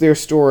use their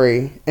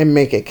story and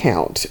make it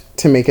count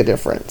to make a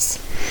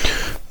difference.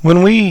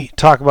 When we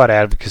talk about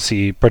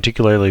advocacy,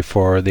 particularly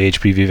for the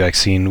HPV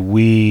vaccine,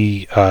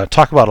 we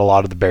talk about a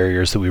lot of the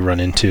barriers that we run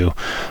into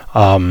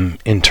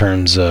in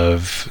terms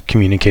of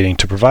communicating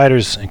to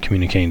providers and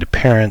communicating to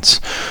parents.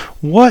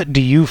 What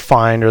do you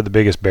find are the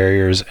biggest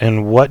barriers,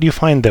 and what do you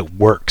find that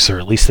works, or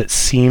at least that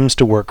seems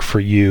to work for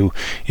you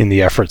in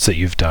the efforts that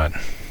you've done?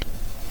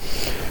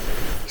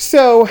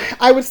 So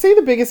I would say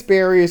the biggest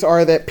barriers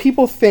are that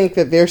people think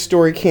that their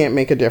story can't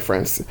make a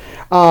difference.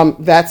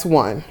 That's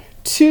one.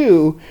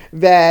 Two,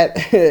 that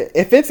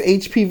if it's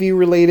HPV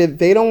related,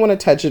 they don't want to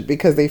touch it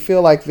because they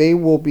feel like they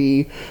will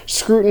be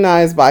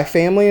scrutinized by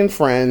family and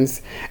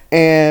friends,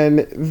 and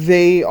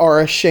they are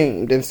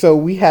ashamed. And so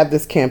we have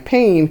this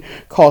campaign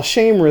called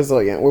Shame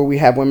Resilient, where we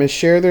have women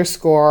share their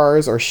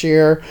scars or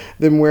share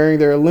them wearing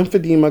their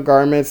lymphedema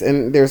garments.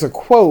 And there's a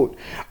quote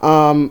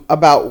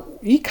about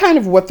kind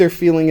of what they're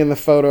feeling in the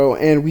photo.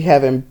 And we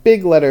have in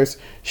big letters,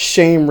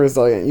 Shame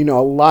Resilient. You know,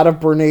 a lot of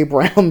Brene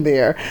Brown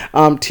there,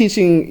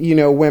 teaching, you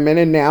know, women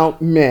and now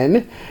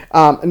men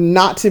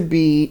not to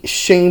be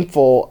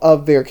shameful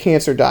of their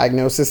cancer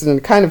diagnosis,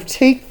 and kind of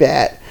take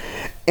that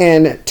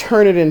and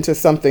turn it into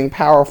something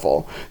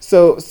powerful.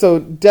 So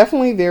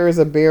definitely there is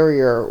a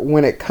barrier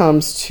when it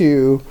comes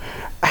to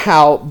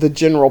how the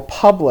general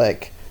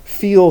public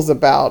feels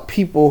about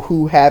people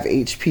who have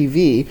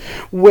HPV,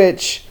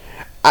 which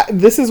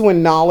this is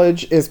when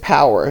knowledge is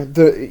power.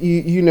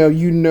 You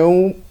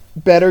know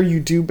better, you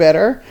do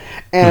better.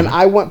 And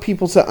I want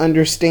people to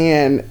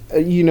understand,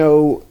 you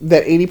know,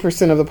 that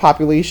 80% of the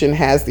population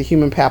has the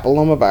human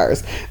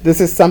papillomavirus.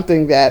 This is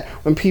something that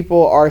when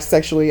people are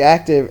sexually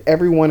active,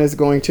 everyone is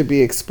going to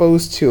be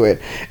exposed to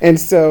it. And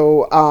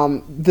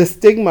so the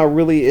stigma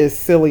really is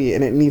silly,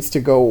 and it needs to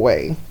go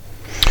away.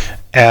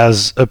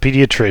 As a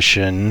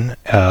pediatrician,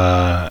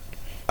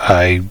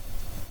 I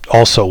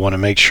also want to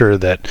make sure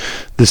that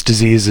this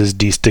disease is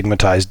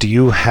destigmatized. Do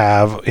you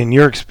have, in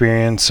your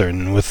experience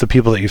and with the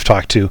people that you've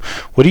talked to,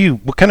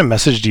 what kind of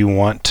message do you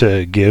want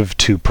to give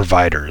to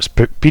providers,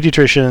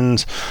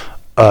 pediatricians,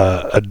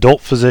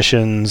 adult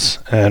physicians,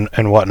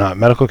 and whatnot,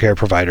 medical care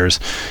providers,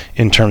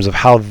 in terms of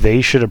how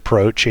they should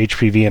approach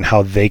HPV and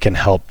how they can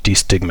help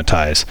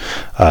destigmatize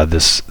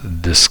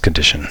this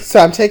condition?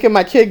 So I'm taking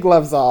my kid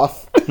gloves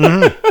off.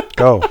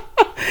 Go.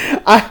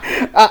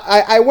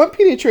 I want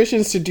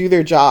pediatricians to do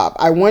their job.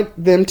 I want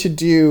them to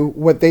do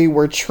what they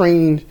were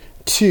trained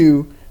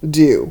to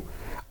do.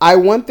 I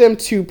want them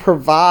to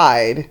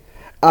provide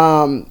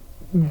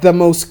the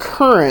most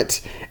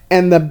current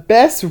and the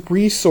best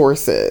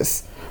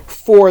resources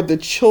for the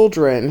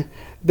children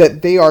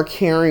that they are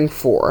caring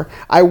for.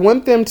 I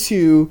want them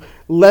to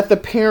let the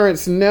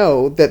parents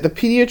know that the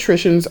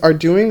pediatricians are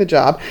doing the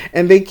job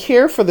and they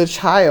care for the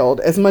child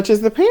as much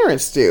as the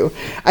parents do.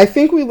 I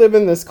think we live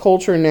in this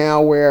culture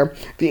now where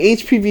the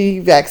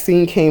HPV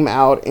vaccine came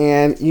out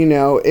and, you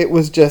know, it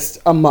was just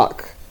a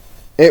muck.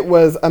 It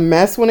was a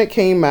mess when it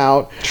came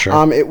out.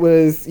 Sure. It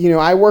was, you know,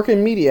 I work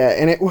in media,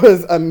 and it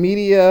was a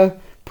media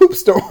poop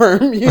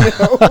storm, you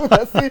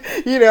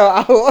know.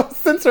 I'll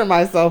censor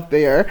myself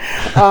there.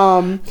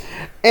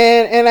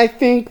 And I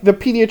think the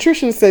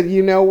pediatrician said,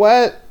 you know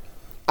what?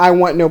 I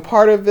want no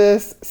part of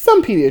this.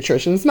 Some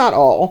pediatricians, not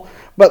all,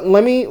 but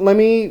let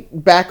me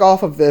back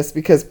off of this,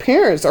 because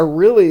parents are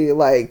really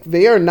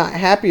they are not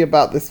happy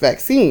about this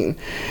vaccine.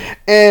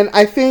 And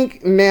I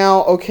think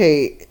now,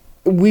 okay,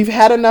 we've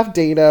had enough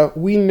data.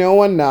 We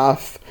know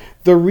enough.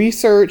 The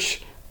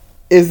research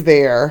is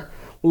there.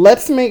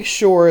 Let's make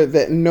sure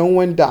that no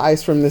one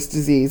dies from this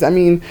disease. I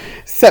mean,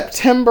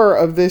 September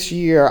of this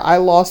year, I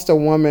lost a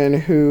woman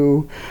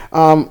who,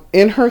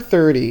 in her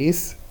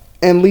 30s,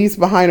 and leaves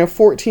behind a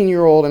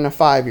 14-year-old and a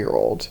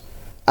 5-year-old.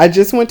 I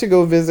just went to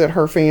go visit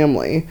her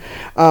family.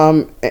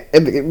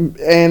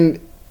 And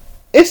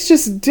it's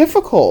just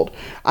difficult.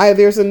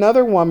 There's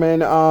another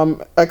woman,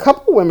 a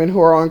couple women who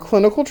are on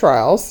clinical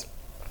trials.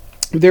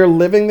 They're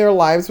living their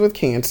lives with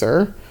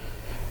cancer.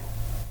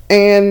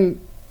 And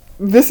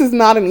this is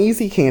not an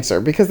easy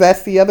cancer, because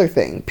that's the other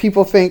thing.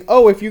 People think,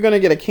 oh, if you're going to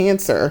get a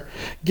cancer,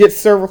 get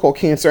cervical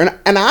cancer.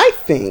 And I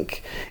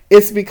think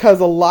it's because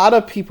a lot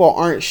of people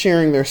aren't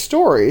sharing their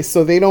stories.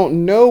 So they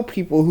don't know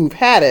people who've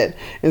had it.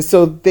 And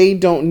so they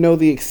don't know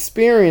the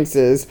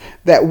experiences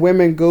that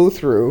women go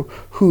through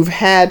who've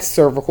had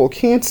cervical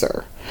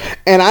cancer.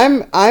 And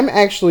I'm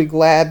actually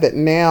glad that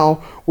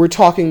now we're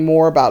talking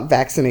more about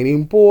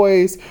vaccinating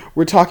boys.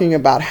 We're talking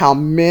about how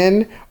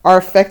men are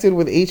affected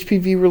with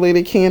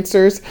HPV-related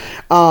cancers.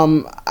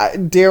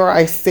 Dare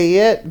I say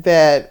it,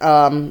 that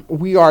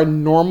we are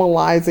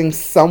normalizing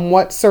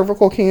somewhat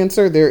cervical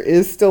cancer. There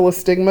is still a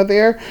stigma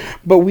there,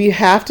 but we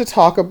have to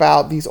talk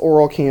about these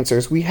oral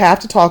cancers. We have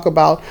to talk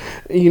about,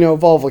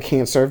 vulva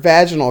cancer,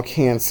 vaginal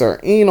cancer,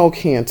 anal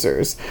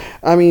cancers.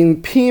 I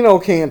mean,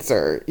 penile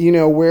cancer,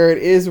 where it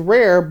is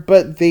rare,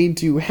 but they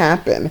do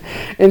happen.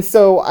 And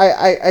so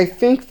I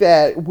think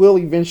that we'll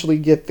eventually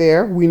get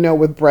there. We know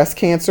with breast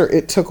cancer,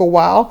 it took a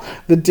while.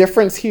 The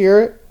difference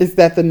here is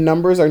that the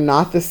numbers are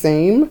not the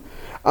same.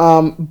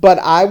 But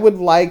I would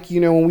like,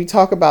 when we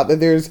talk about that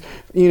there's,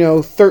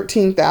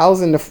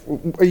 13,000,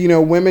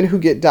 women who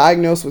get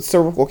diagnosed with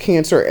cervical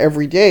cancer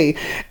every day.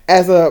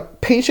 As a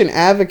patient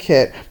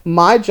advocate,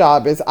 my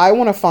job is I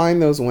want to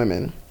find those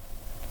women.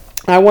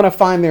 I want to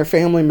find their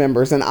family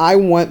members, and I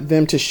want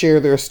them to share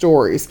their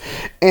stories.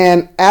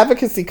 And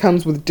advocacy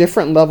comes with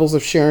different levels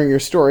of sharing your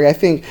story. I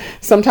think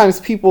sometimes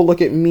people look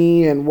at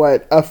me and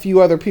what a few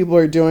other people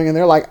are doing, and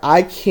they're like,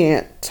 I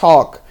can't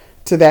talk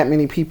to that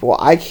many people.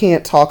 I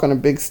can't talk on a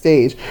big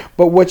stage.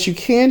 But what you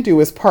can do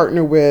is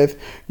partner with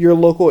your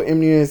local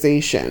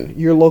immunization,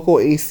 your local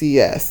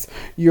ACS,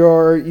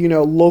 your,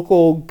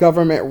 local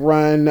government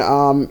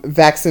run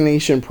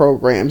vaccination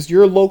programs,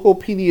 your local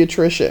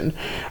pediatrician.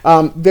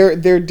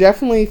 There are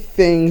definitely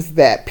things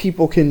that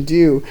people can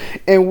do.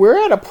 And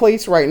we're at a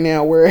place right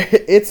now where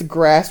it's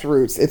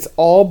grassroots. It's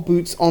all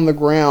boots on the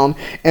ground,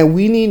 and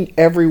we need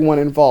everyone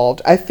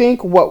involved. I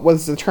think what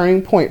was the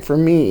turning point for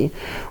me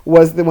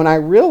was that when I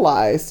realized,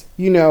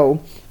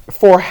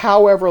 for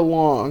however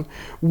long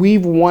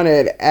we've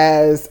wanted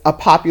as a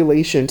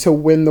population to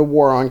win the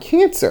war on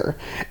cancer.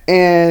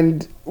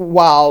 And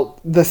while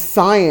the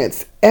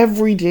science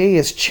every day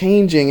is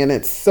changing and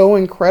it's so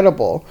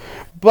incredible,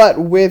 but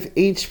with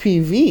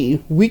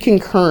HPV, we can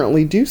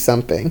currently do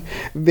something.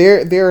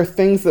 There are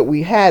things that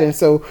we had. And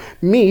so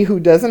me, who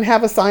doesn't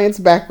have a science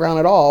background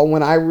at all,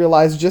 when I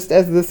realized just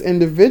as this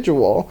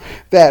individual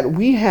that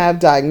we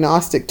have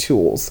diagnostic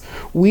tools,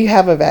 we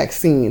have a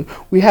vaccine,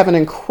 we have an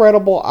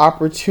incredible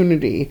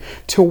opportunity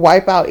to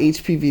wipe out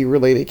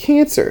HPV-related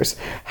cancers.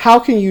 How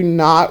can you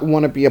not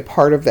want to be a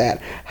part of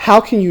that? How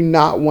can you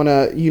not want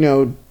to,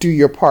 do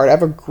your part? I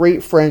have a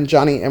great friend,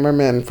 Johnny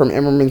Emmerman from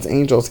Emmerman's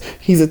Angels.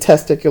 He's a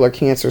testicular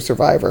cancer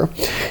survivor.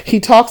 He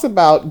talks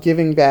about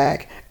giving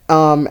back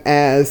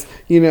as,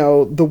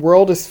 the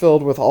world is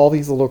filled with all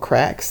these little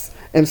cracks.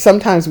 And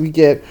sometimes we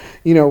get,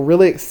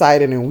 really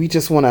excited and we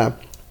just want to,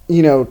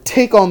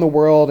 take on the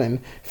world and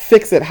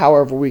fix it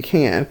however we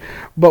can.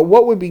 But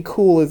what would be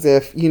cool is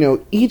if,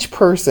 each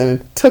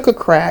person took a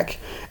crack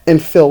and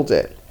filled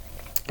it.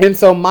 And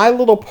so my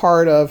little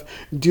part of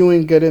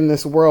doing good in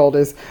this world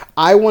is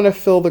I want to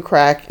fill the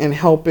crack and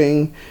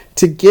helping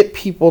to get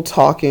people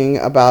talking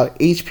about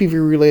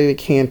HPV-related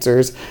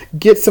cancers,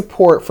 get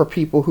support for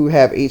people who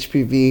have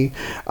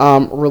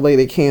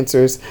HPV-related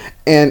cancers,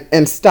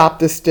 and stop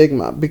the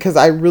stigma. Because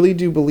I really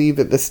do believe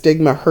that the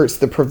stigma hurts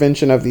the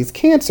prevention of these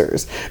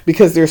cancers,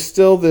 because there's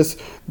still this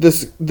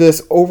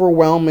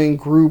overwhelming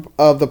group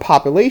of the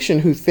population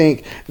who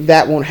think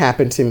that won't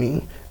happen to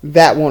me.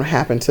 That won't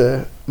happen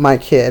to my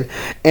kid.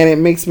 And it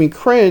makes me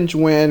cringe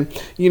when,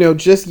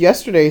 just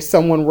yesterday,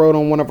 someone wrote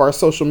on one of our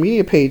social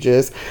media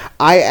pages,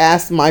 I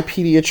asked my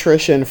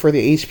pediatrician for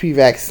the HP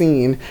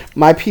vaccine.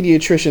 My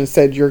pediatrician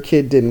said your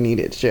kid didn't need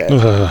it yet.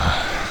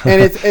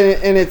 and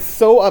it's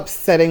so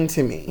upsetting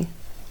to me.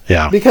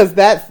 Yeah. Because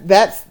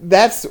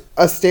that's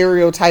a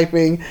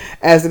stereotyping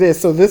as it is.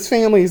 So this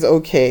family is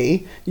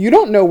okay. You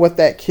don't know what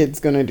that kid's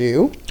going to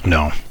do.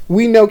 No.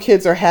 We know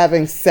kids are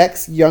having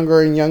sex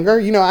younger and younger.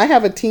 I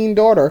have a teen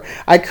daughter.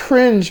 I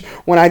cringe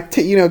when I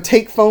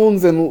take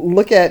phones and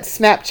look at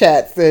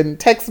Snapchats and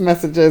text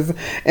messages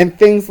and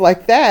things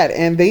like that.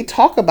 And they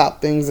talk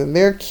about things and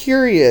they're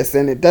curious,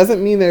 and it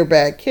doesn't mean they're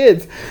bad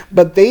kids,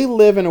 but they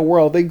live in a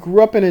world. They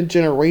grew up in a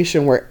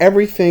generation where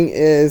everything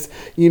is,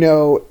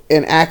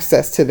 in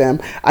access to to them.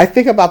 I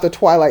think about the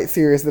Twilight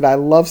series that I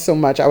love so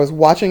much. I was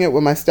watching it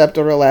with my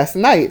stepdaughter last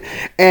night.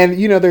 And,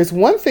 there's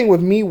one thing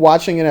with me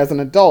watching it as an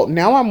adult.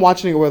 Now I'm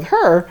watching it with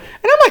her.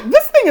 And I'm like,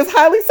 this thing is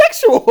highly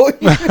sexual.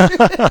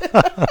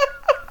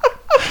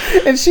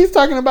 And she's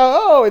talking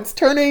about,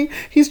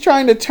 he's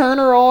trying to turn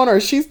her on, or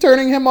she's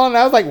turning him on. And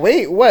I was like,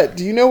 wait, what?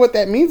 Do you know what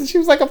that means? And she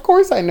was like, of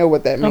course I know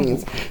what that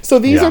means. So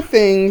these are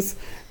things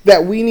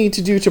that we need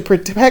to do to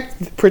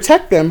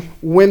protect them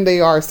when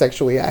they are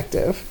sexually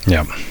active.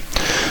 Yeah.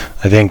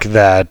 I think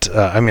that,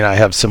 I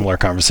have similar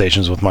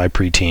conversations with my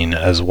preteen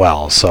as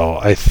well. So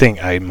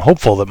I'm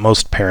hopeful that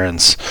most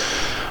parents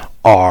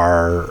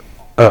are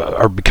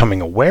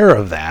becoming aware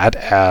of that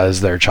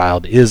as their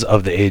child is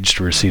of the age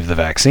to receive the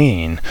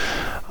vaccine.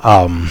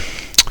 And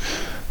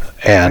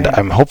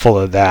I'm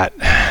hopeful that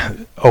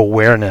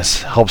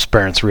awareness helps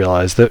parents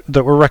realize that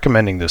we're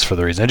recommending this for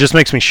the reason. It just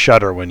makes me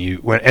shudder when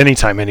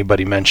anytime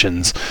anybody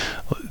mentions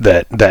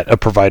that a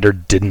provider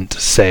didn't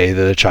say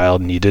that a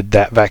child needed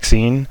that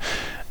vaccine.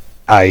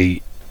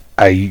 It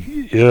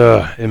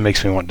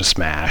makes me want to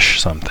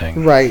smash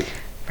something. Right.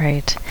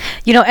 Right.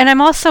 And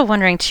I'm also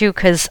wondering, too,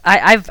 because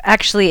I've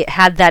actually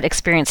had that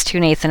experience, too,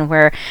 Nathan,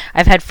 where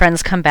I've had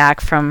friends come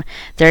back from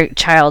their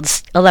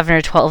child's 11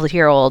 or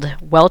 12-year-old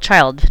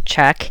child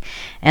check,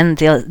 and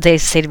they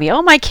say to me,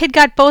 oh, my kid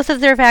got both of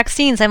their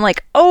vaccines. I'm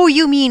like, oh,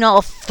 you mean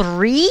all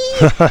three?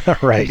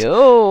 Right.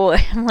 No.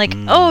 I'm like,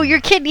 oh,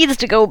 your kid needs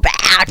to go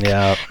back.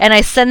 Yeah. And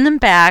I send them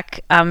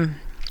back.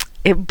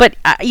 But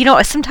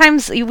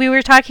sometimes we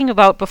were talking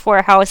about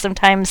before how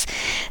sometimes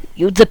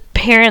the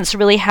parents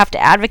really have to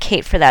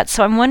advocate for that.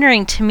 So I'm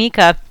wondering,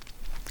 Tamika,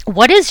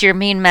 what is your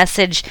main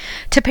message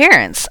to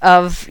parents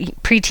of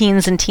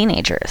preteens and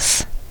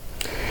teenagers?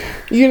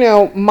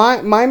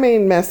 My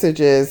main message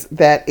is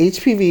that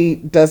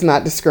HPV does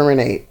not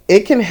discriminate.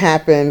 It can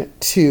happen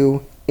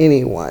to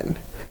anyone.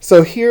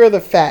 So here are the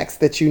facts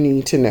that you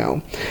need to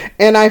know.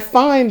 And I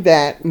find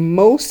that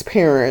most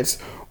parents,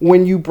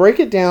 when you break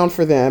it down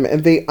for them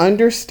and they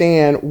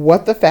understand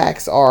what the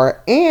facts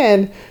are,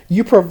 and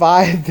you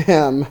provide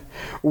them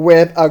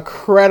with a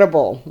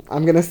credible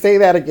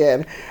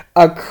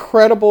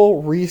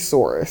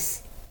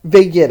resource,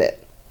 they get it.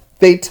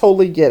 They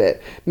totally get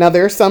it. Now,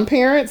 there are some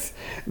parents,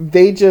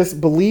 they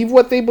just believe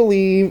what they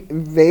believe.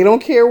 They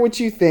don't care what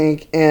you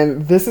think.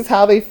 And this is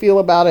how they feel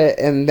about it.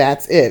 And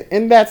that's it.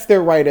 And that's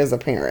their right as a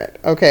parent.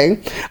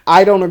 Okay.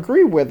 I don't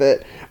agree with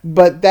it,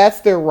 but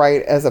that's their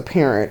right as a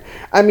parent.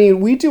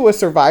 We do a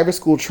survivor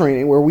school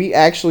training where we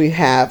actually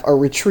have a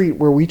retreat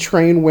where we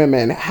train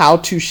women how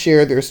to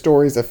share their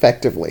stories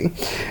effectively.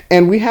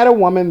 And we had a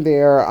woman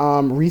there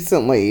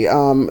recently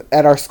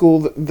at our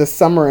school this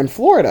summer in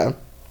Florida.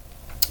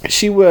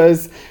 She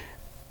was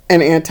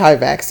an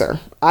anti-vaxxer.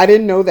 I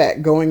didn't know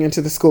that going into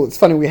the school. It's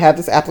funny, we had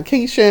this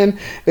application,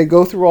 they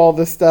go through all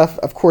this stuff.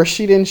 Of course,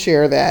 she didn't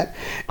share that.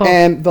 Oh.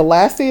 And the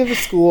last day of the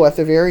school, at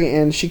the very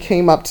end, she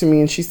came up to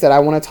me and she said, I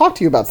want to talk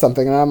to you about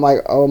something. And I'm like,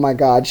 oh my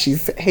God,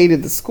 she's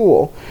hated the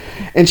school.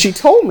 And she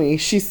told me,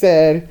 she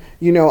said,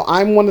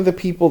 I'm one of the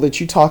people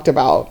that you talked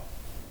about,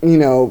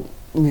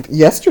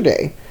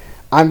 yesterday.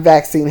 I'm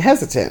vaccine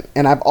hesitant,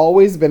 and I've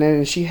always been in,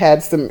 and she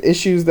had some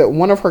issues that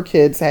one of her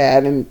kids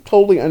had, and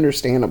totally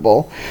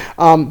understandable.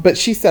 But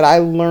she said, I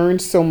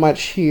learned so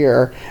much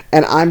here,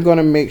 and I'm going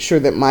to make sure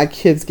that my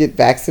kids get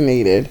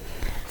vaccinated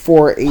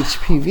for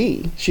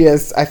HPV. She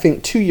has, I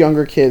think, 2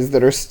 younger kids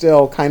that are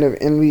still kind of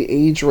in the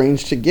age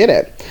range to get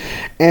it.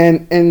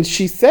 And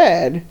she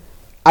said,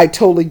 I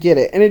totally get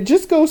it. And it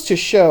just goes to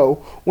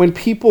show when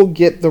people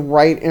get the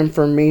right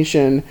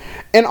information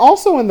and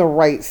also in the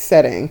right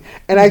setting.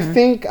 And I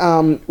think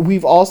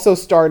we've also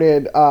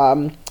started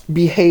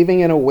behaving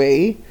in a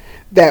way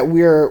that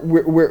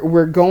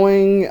we're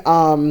going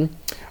around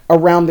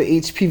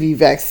the HPV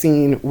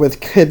vaccine with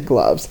kid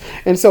gloves.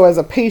 And so as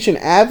a patient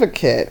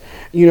advocate,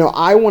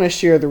 I want to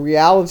share the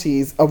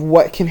realities of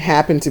what can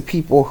happen to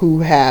people who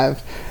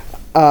have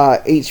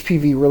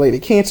HPV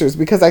related cancers,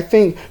 because I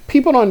think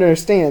people don't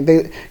understand.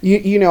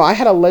 I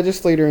had a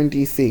legislator in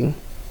DC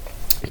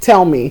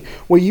tell me,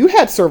 well, you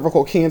had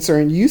cervical cancer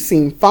and you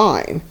seem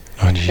fine.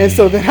 Oh, and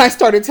so then I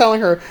started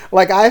telling her,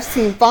 like, I've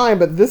seen fine,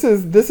 but this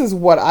is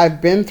what I've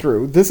been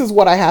through. This is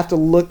what I have to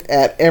look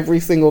at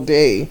every single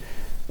day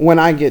when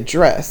I get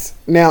dressed.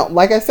 Now,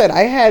 like I said,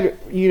 I had,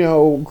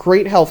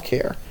 great health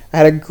care. I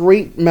had a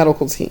great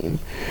medical team,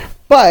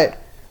 but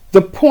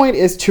the point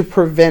is to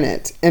prevent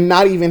it and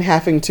not even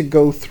having to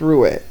go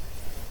through it.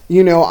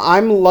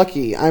 I'm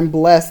lucky, I'm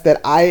blessed that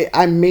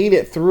I made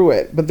it through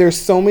it, but there's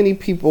so many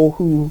people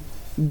who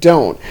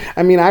don't.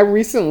 I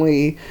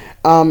recently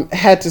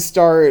had to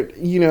start,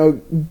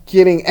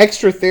 getting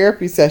extra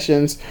therapy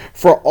sessions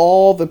for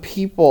all the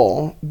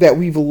people that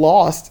we've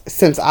lost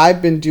since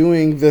I've been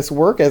doing this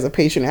work as a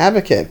patient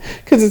advocate,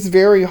 because it's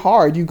very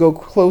hard. You go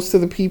close to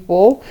the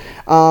people,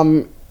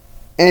 and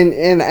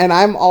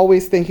I'm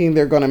always thinking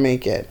they're going to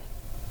make it.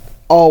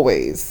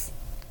 Always.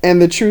 And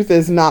the truth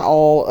is not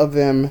all of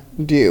them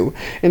do.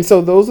 And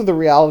so those are the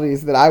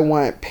realities that I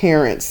want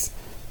parents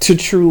to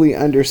truly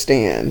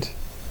understand.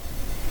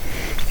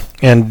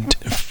 And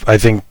I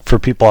think for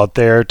people out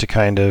there to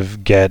kind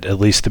of get at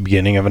least the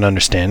beginning of an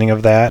understanding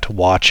of that,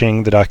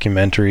 watching the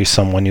documentary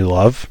Someone You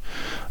Love,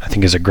 I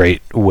think is a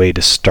great way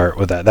to start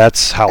with that.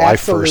 That's how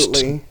Absolutely.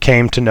 I first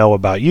came to know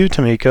about you,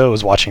 Tamika,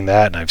 was watching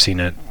that, and I've seen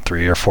it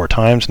 3 or 4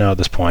 times now at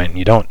this point. And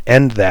you don't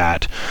end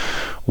that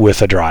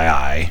with a dry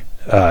eye.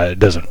 It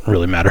doesn't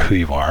really matter who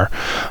you are.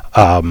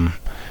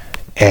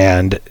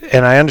 And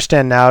I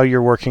understand now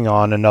you're working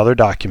on another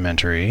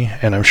documentary,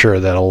 and I'm sure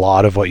that a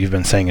lot of what you've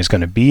been saying is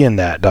going to be in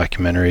that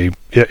documentary.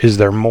 Is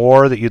there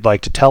more that you'd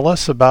like to tell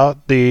us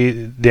about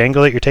the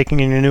angle that you're taking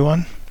in your new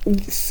one?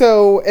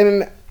 So,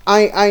 and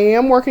I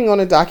am working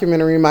on a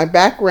documentary. My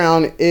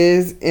background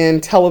is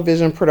in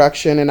television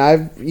production, and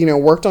I've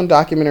worked on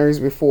documentaries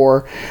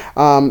before.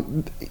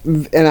 And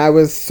I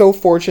was so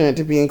fortunate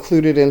to be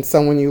included in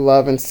Someone You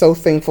Love, and so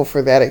thankful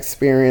for that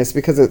experience,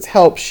 because it's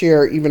helped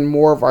share even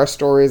more of our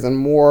stories and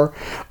more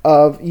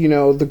of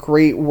the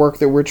great work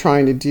that we're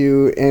trying to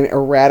do in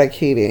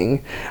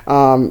eradicating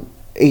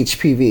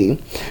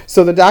HPV.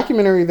 So the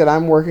documentary that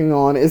I'm working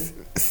on is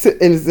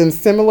in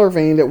similar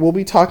vein, that we'll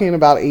be talking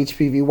about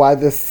HPV, why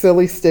this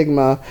silly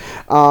stigma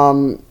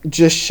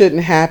just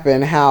shouldn't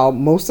happen, how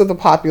most of the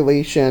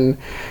population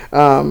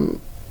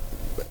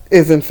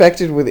is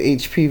infected with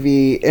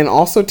HPV, and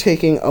also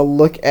taking a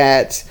look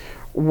at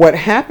what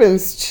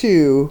happens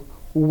to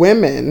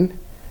women.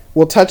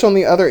 We'll touch on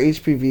the other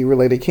HPV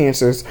related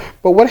cancers,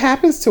 but what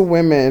happens to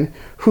women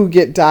who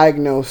get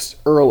diagnosed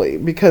early?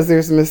 Because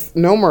there's a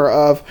misnomer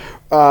of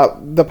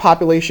the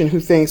population who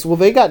thinks, well,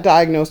 they got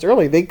diagnosed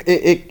early.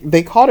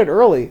 They caught it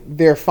early.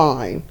 They're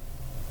fine.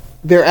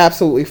 They're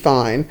absolutely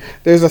fine.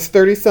 There's a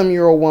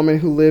 30-some-year-old woman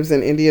who lives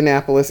in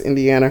Indianapolis,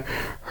 Indiana.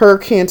 Her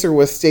cancer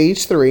was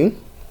stage 3.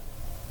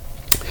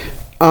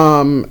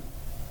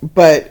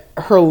 But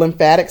her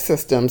lymphatic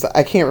systems,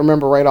 I can't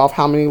remember right off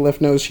how many lymph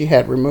nodes she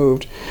had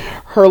removed.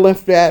 Her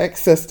lymphatic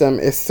system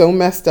is so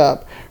messed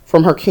up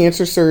from her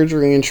cancer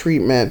surgery and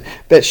treatment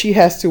that she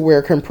has to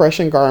wear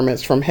compression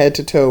garments from head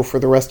to toe for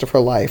the rest of her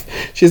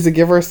life. She has to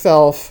give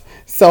herself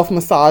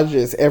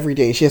self-massages every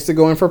day. She has to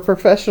go in for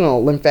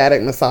professional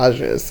lymphatic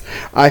massages,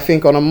 I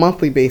think, on a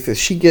monthly basis.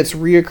 She gets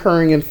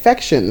reoccurring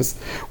infections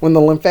when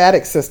the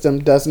lymphatic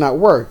system does not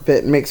work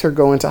that makes her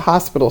go into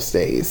hospital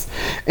stays.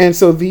 And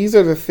so these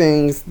are the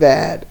things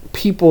that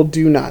people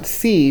do not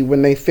see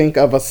when they think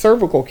of a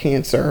cervical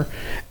cancer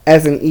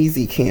as an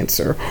easy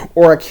cancer,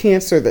 or a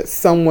cancer that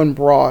someone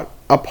brought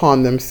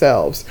upon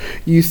themselves.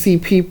 You see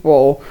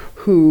people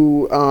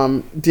who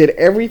did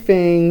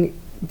everything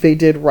they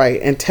did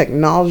right, and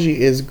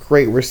technology is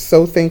great. We're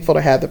so thankful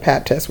to have the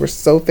Pap test. We're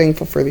so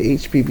thankful for the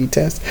HPV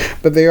test.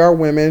 But there are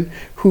women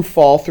who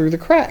fall through the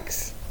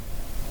cracks.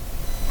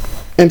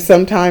 And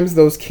sometimes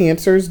those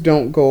cancers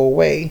don't go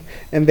away,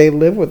 and they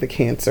live with the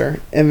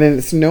cancer. And then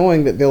it's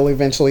knowing that they'll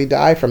eventually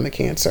die from the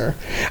cancer.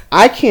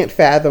 I can't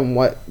fathom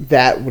what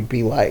that would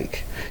be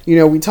like.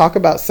 We talk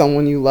about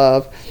Someone You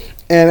Love.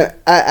 And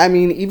I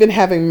mean, even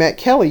having met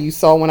Kelly, you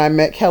saw when I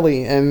met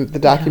Kelly in the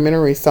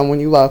documentary,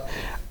 Someone You Love,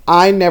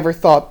 I never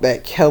thought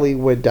that Kelly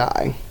would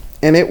die.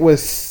 And it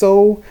was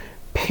so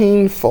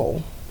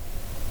painful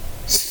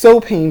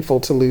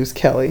to lose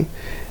Kelly.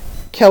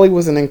 Kelly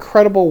was an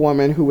incredible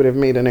woman who would have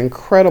made an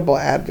incredible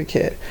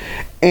advocate.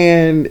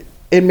 And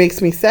it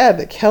makes me sad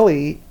that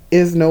Kelly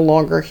is no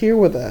longer here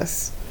with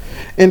us.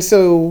 And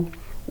so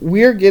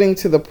we're getting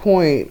to the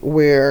point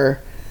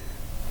where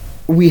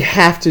we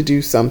have to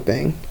do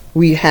something.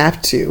 We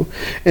have to.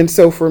 And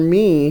so for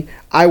me,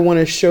 I want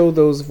to show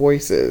those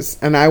voices,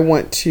 and I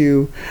want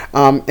to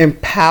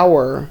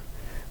empower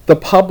the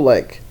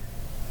public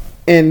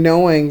in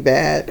knowing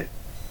that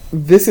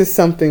this is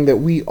something that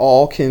we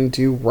all can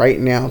do right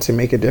now to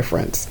make a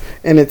difference.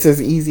 And it's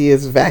as easy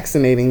as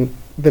vaccinating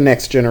the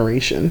next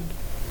generation.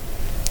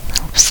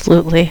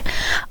 Absolutely.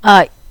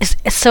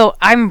 So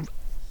I'm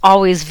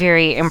always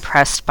very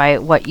impressed by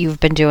what you've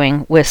been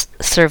doing with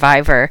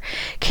Survivor.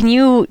 Can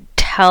you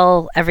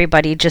tell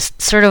everybody just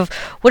sort of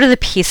what are the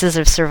pieces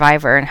of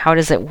Survivor, and how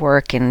does it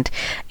work, and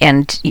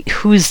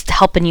who's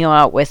helping you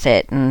out with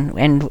it,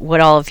 and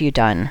what all have you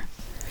done?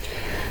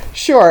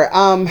 Sure.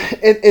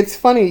 It's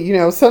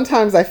funny,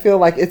 sometimes I feel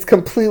like it's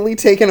completely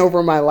taken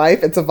over my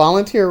life. It's a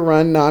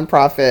volunteer-run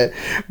nonprofit,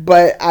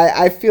 but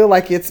I feel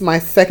like it's my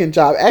second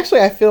job. Actually,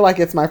 I feel like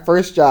it's my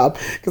first job,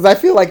 because I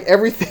feel like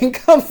everything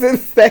comes in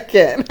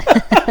second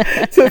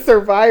to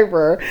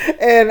Survivor.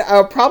 And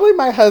probably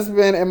my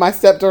husband and my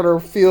stepdaughter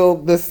feel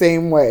the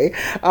same way.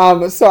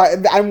 So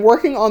I'm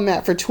working on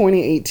that for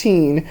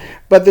 2018.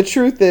 But the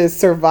truth is,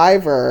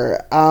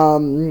 Survivor,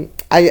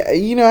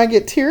 I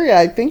get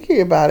teary-eyed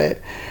thinking about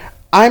it.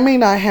 I may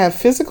not have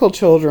physical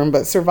children,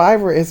 but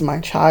Survivor is my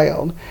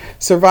child.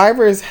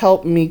 Survivor has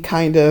helped me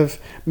kind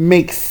of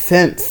make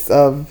sense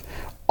of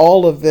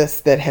all of this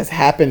that has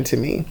happened to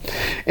me.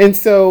 And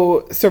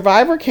so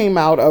Survivor came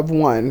out of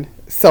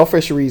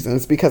selfish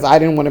reasons, because I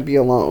didn't want to be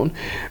alone.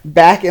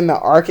 Back in the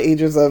arc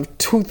ages of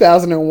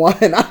 2001,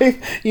 I,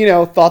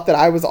 thought that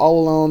I was all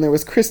alone. There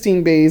was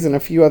Christine Bays and a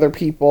few other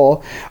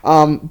people.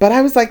 But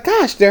I was like,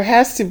 gosh, there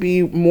has to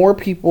be more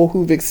people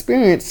who've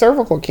experienced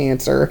cervical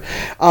cancer.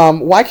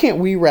 Why can't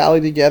we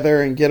rally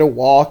together and get a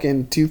walk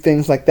and do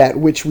things like that,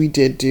 which we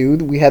did do.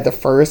 We had the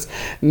first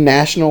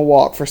national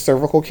walk for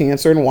cervical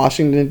cancer in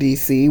Washington,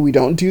 D.C. We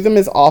don't do them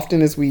as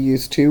often as we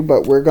used to,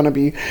 but we're going to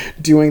be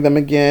doing them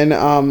again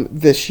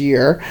this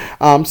year.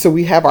 So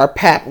we have our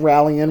PAP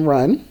Rally and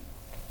Run.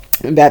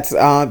 That's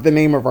the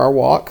name of our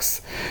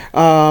walks.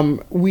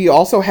 We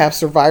also have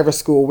Survivor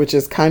School, which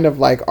is kind of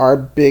like our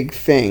big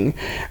thing.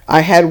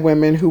 I had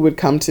women who would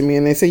come to me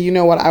and they say, you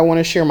know what, I want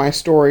to share my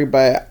story,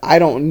 but I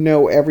don't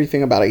know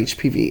everything about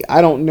HPV.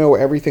 I don't know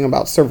everything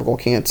about cervical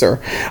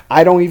cancer.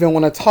 I don't even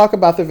want to talk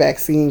about the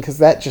vaccine because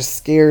that just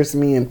scares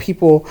me, and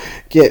people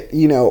get,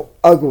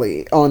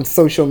 ugly on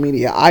social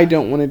media. I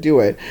don't want to do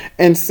it.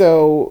 And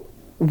so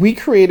we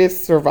created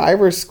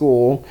Survivor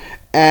School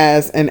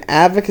as an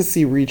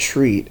advocacy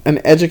retreat, an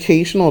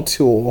educational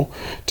tool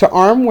to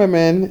arm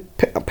women,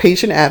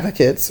 patient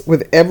advocates,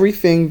 with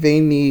everything they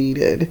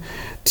needed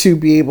to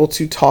be able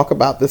to talk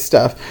about this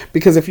stuff.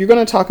 Because if you're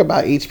going to talk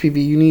about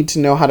HPV, you need to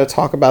know how to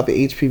talk about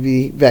the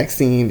HPV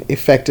vaccine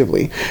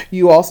effectively.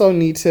 You also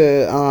need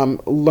to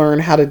learn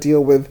how to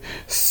deal with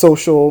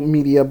social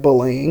media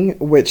bullying,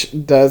 which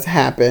does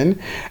happen.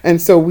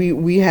 And so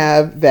we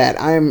have that.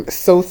 I am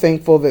so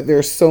thankful that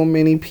there's so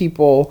many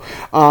people,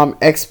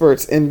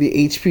 experts in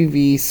the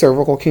HPV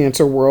cervical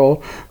cancer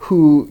world,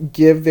 who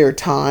give their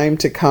time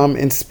to come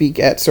and speak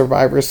at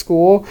Survivor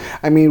School.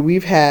 I mean,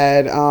 we've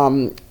had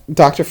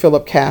Dr.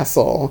 Philip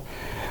Castle,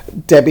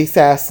 Debbie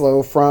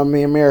Saslow from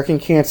the American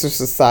Cancer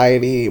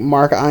Society,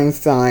 Mark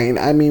Einstein.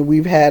 I mean,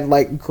 we've had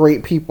like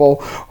great people.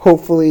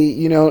 Hopefully,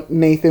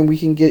 Nathan, we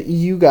can get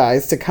you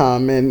guys to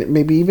come and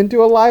maybe even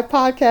do a live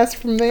podcast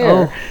from there.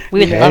 Oh,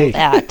 we would love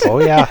that. Oh,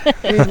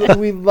 yeah.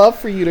 We'd love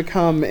for you to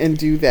come and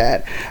do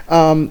that.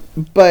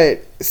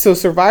 So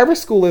Survivor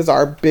School is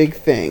our big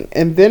thing.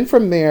 And then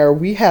from there,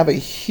 we have a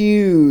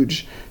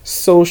huge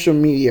social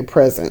media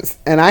presence.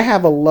 And I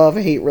have a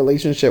love-hate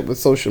relationship with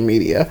social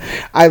media.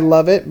 I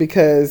love it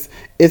because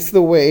it's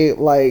the way,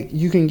 like,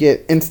 you can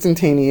get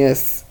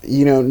instantaneous,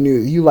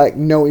 news. You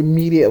know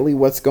immediately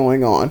what's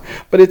going on.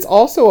 But it's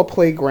also a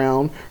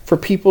playground for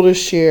people to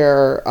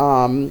share,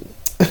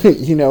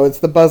 it's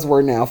the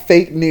buzzword now,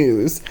 fake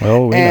news.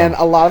 Oh, and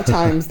know. A lot of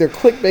times they're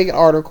clickbait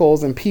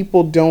articles and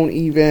people don't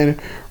even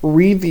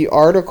read the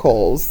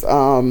articles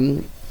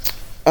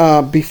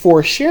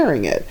before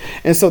sharing it.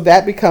 And so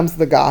that becomes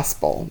the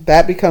gospel.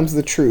 That becomes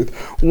the truth.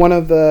 One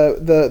of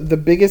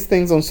the biggest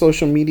things on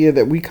social media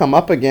that we come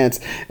up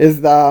against is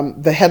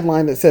the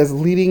headline that says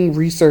leading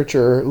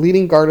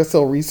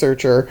Gardasil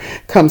researcher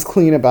comes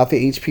clean about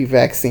the HP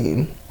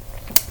vaccine.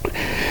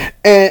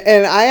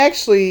 And I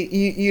actually,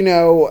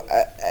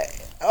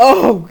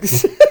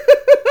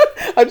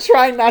 I'm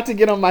trying not to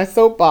get on my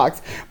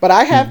soapbox, but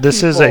I have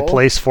This is a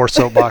place for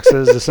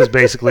soapboxes. This is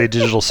basically a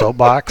digital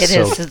soapbox. It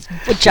is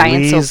a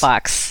giant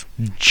soapbox.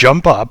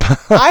 Jump up.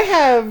 I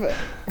have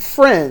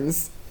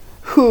friends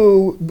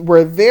who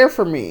were there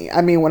for me.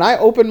 I mean, when I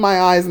opened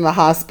my eyes in the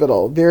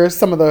hospital, there's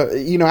some of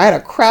the, I had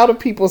a crowd of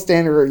people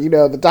standing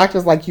there, the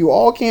doctor's like, you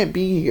all can't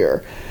be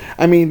here.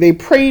 I mean, they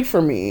prayed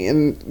for me,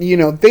 and,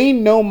 they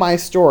know my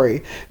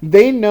story.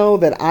 They know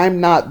that I'm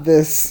not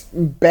this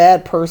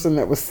bad person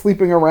that was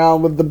sleeping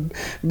around with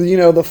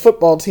the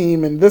football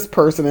team and this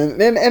person.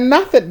 And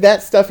not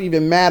that stuff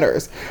even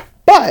matters,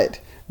 but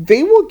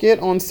they will get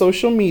on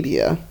social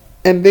media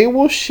and they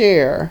will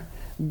share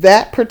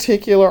that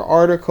particular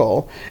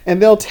article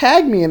and they'll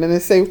tag me in it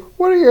and say,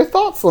 what are your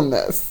thoughts on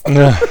this?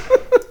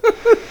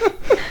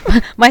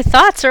 My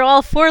thoughts are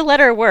all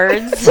 4-letter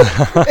words.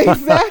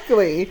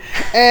 Exactly.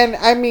 And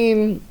I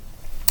mean,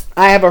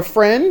 I have a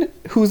friend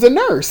who's a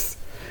nurse,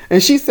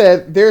 and she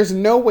said, there's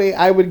no way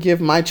I would give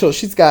my children,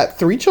 she's got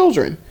 3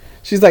 children.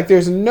 She's like,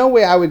 there's no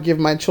way I would give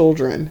my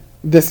children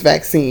this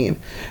vaccine.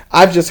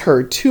 I've just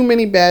heard too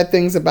many bad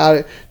things about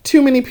it.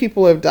 Too many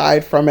people have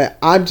died from it.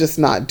 I'm just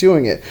not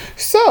doing it.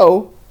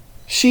 So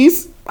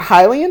she's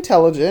highly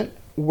intelligent,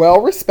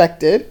 well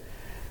respected.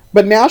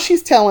 But now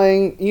she's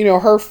telling,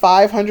 her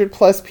 500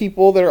 plus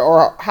people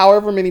or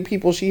however many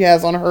people she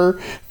has on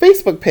her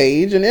Facebook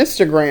page and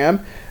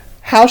Instagram,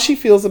 how she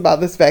feels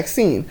about this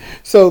vaccine.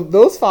 So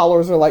those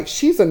followers are like,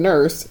 she's a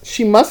nurse.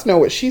 She must know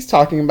what she's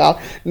talking about.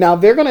 Now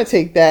they're going to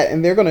take that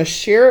and they're going to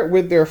share it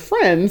with their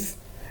friends,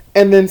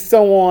 and then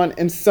so on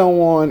and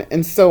so on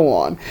and so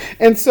on.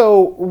 And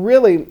so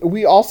really,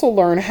 we also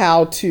learn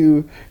how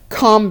to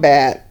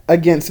combat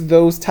against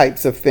those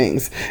types of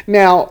things.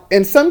 Now,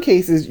 in some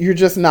cases, you're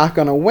just not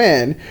going to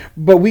win,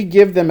 but we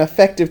give them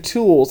effective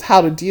tools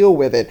how to deal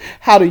with it,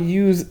 how to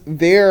use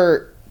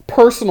their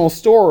personal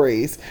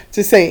stories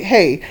to say,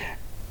 hey,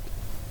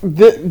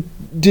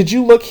 did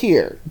you look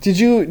here?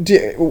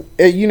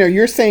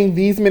 You're saying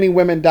these many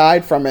women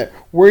died from it.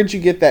 Where'd you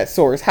get that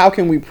source? How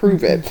can we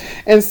prove it?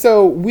 And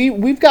so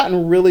we've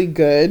gotten really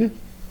good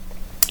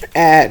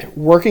at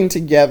working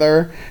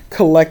together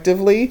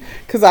collectively,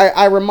 because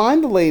I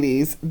remind the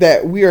ladies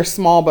that we are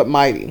small but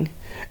mighty.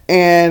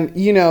 And,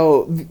 you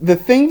know, the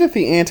thing that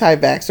the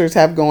anti-vaxxers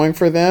have going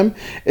for them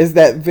is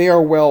that they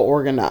are well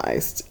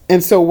organized.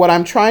 And so what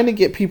I'm trying to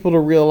get people to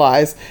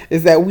realize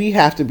is that we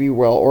have to be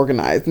well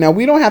organized. Now,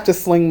 we don't have to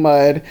sling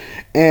mud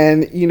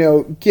and, you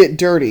know, get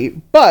dirty,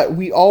 but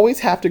we always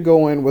have to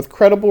go in with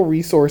credible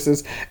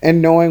resources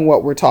and knowing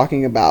what we're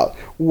talking about,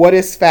 what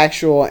is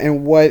factual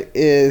and what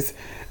is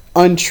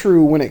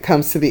untrue when it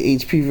comes to the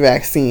HPV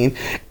vaccine.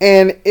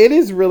 And it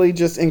is really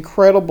just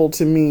incredible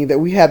to me that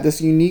we have this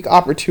unique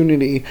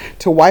opportunity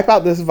to wipe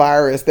out this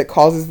virus that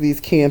causes these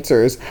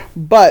cancers,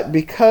 but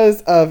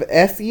because of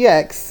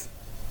SEX,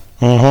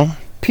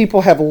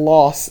 people have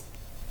lost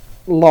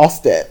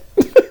it.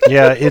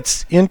 Yeah,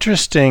 it's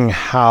interesting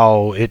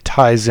how it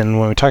ties in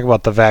when we talk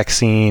about the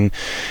vaccine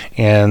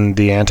and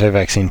the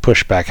anti-vaccine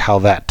pushback, how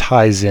that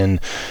ties in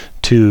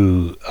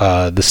to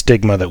the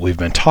stigma that we've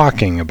been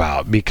talking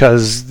about,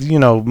 because, you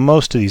know,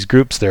 most of these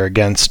groups, they're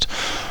against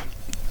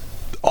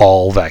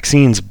all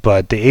vaccines,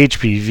 but the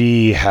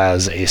HPV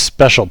has a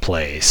special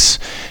place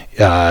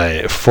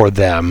for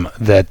them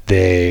that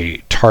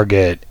they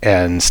target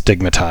and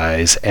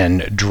stigmatize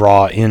and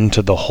draw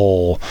into the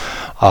whole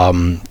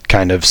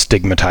kind of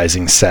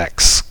stigmatizing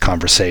sex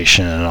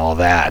conversation and all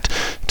that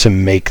to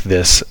make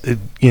this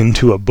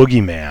into a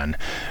boogeyman,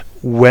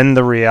 when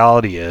the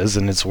reality is,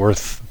 and it's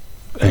worth,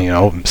 you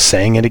know,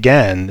 saying it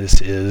again,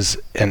 this is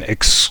an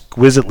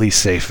exquisitely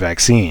safe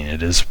vaccine.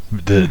 It is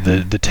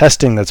the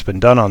testing that's been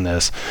done on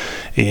this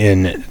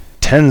in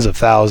tens of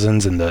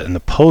thousands, and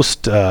the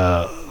post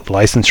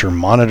licensure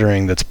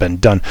monitoring that's been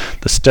done.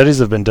 The studies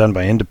have been done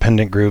by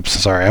independent groups.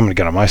 Sorry, I'm going to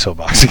get on my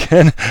soapbox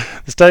again.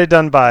 The study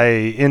done by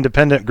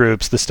independent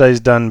groups, the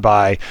studies done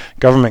by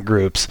government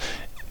groups,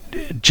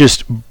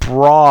 just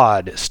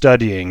broad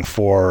studying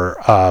for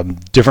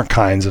different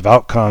kinds of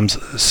outcomes,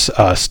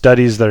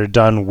 studies that are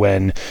done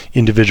when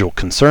individual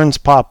concerns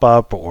pop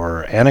up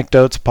or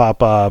anecdotes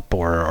pop up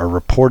or are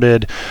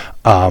reported,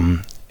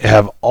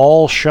 have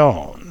all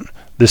shown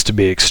this to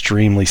be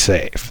extremely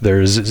safe.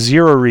 There's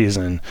zero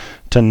reason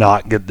to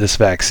not get this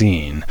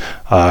vaccine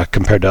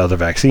compared to other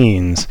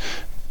vaccines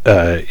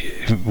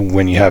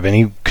when you have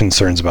any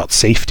concerns about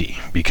safety,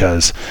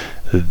 because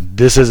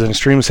this is an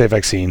extremely safe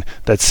vaccine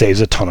that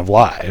saves a ton of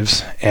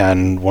lives.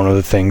 And one of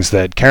the things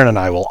that Karen and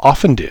I will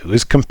often do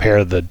is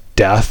compare the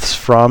deaths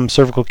from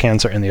cervical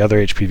cancer and the other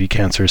HPV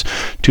cancers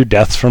to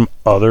deaths from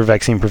other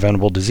vaccine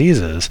preventable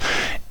diseases.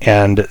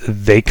 And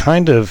they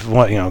kind of,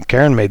 well, you know,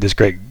 Karen made this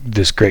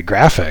great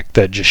graphic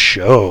that just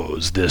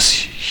shows this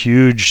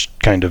huge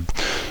kind of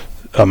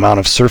amount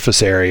of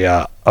surface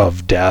area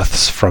of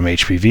deaths from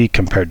HPV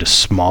compared to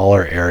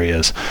smaller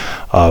areas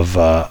of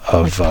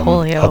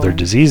like other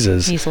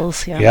diseases.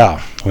 Measles,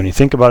 yeah, when you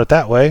think about it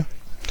that way,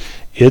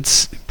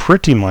 it's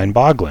pretty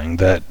mind-boggling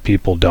that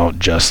people don't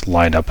just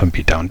line up and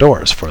beat down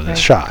doors for this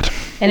shot.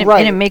 And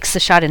it makes the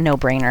shot a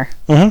no-brainer.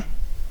 Mm-hmm.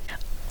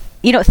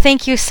 You know,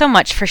 thank you so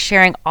much for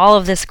sharing all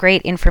of this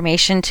great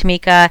information,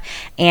 Tamika,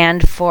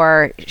 and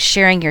for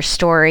sharing your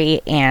story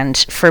and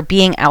for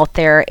being out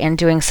there and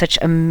doing such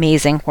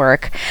amazing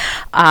work,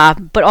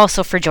 but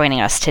also for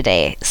joining us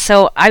today.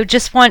 So I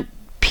just want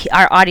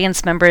our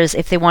audience members,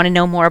 if they want to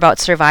know more about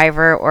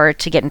Survivor or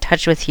to get in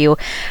touch with you,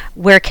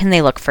 where can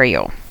they look for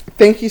you?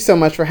 Thank you so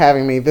much for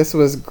having me. This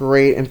was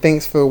great, and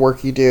thanks for the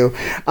work you do.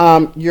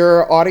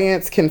 Your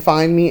audience can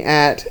find me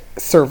at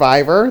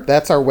Survivor.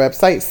 That's our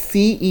website,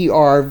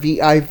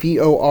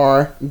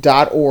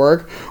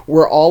 CERVIVOR.org.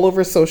 We're all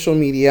over social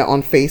media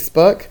on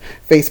Facebook,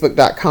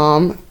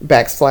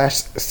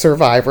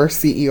 facebook.com/Survivor,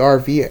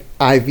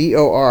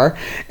 CERVIVOR.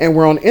 And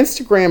we're on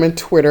Instagram and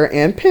Twitter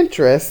and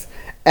Pinterest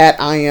at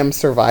I Am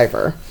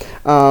Survivor.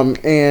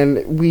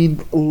 And we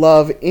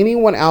love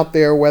anyone out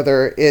there,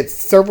 whether it's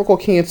cervical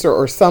cancer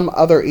or some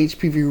other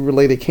HPV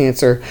related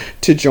cancer,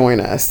 to join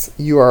us.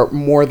 You are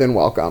more than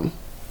welcome.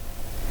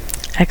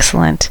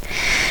 Excellent.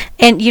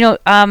 And, you know,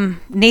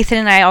 Nathan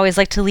and I always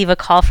like to leave a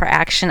call for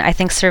action. I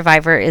think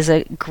Survivor is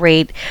a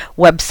great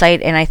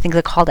website, and I think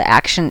the call to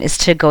action is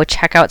to go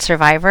check out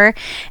Survivor.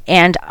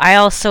 And I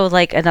also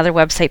like another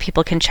website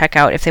people can check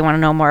out if they want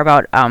to know more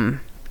about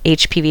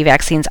HPV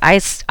vaccines.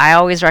 I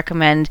always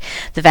recommend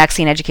the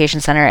Vaccine Education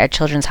Center at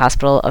Children's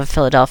Hospital of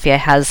Philadelphia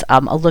has a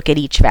look at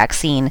each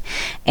vaccine,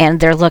 and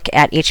their look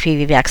at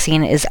HPV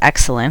vaccine is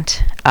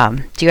excellent.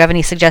 Do you have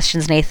any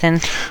suggestions,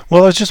 Nathan?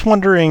 Well, I was just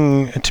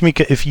wondering,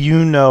 Tamika, if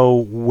you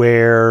know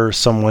where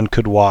someone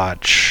could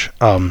watch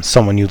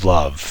Someone You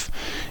Love,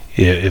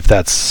 if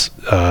that's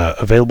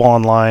available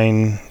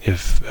online,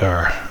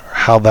 or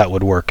how that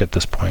would work at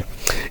this point.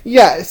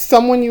 Yeah,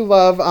 Someone You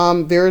Love, they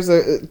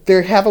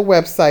have a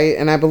website,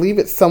 and I believe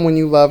it's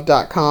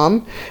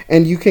someoneyouLove.com,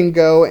 and you can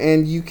go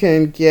and you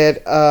can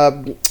get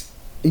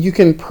you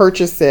can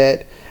purchase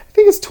it. I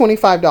think it's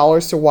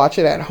 $25 to watch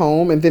it at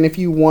home, and then if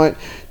you want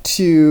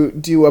to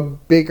do a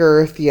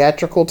bigger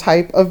theatrical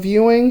type of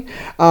viewing,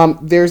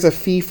 there's a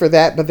fee for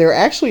that. But there are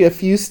actually a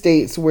few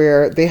states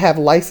where they have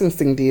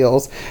licensing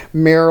deals: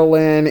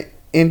 Maryland,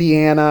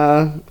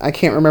 Indiana, I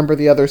can't remember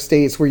the other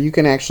states where you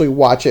can actually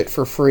watch it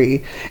for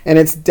free. And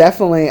it's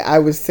definitely, I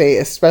would say,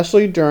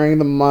 especially during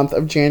the month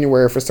of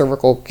January for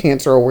cervical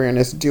cancer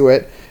awareness, do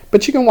it.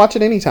 But you can watch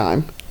it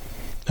anytime.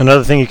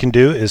 Another thing you can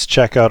do is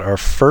check out our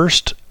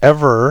first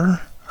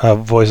ever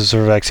Voices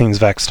for Vaccines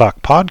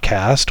VaxTalk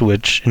podcast,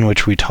 in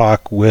which we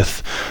talk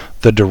with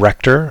the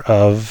director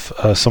of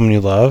Someone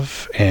You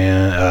Love,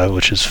 and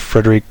which is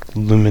Frederic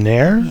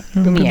Luminaire.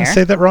 I'm going to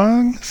say that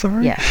wrong.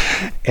 Sorry. Yeah.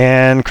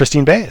 And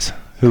Christine Bays,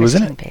 who was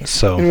in it. Bays.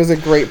 So it was a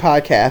great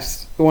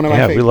podcast. One of my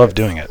favorites. we love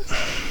doing it.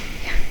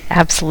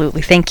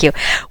 Absolutely. Thank you.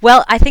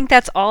 Well, I think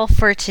that's all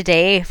for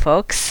today,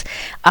 folks.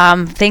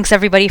 Thanks,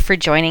 everybody, for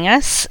joining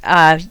us.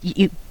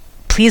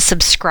 Please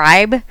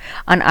subscribe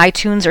on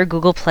iTunes or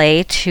Google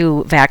Play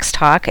to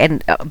VaxTalk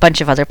and a bunch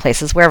of other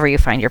places, wherever you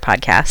find your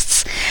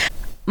podcasts.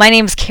 My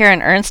name is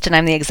Karen Ernst, and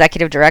I'm the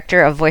Executive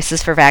Director of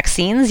Voices for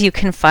Vaccines. You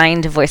can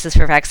find Voices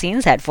for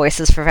Vaccines at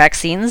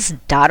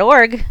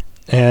voicesforvaccines.org.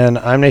 And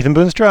I'm Nathan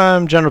Boonstra.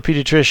 I'm General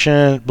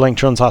Pediatrician at Blank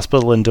Children's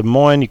Hospital in Des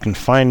Moines. You can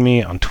find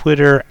me on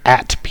Twitter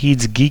at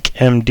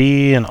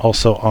PedsGeekMD and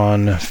also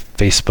on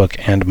Facebook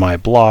and my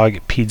blog,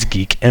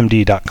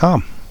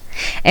 PedsGeekMD.com.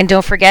 And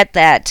don't forget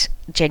that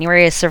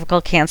January is Cervical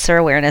Cancer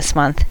Awareness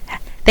Month.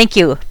 Thank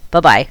you.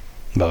 Bye-bye.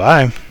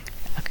 Bye-bye.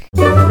 Okay.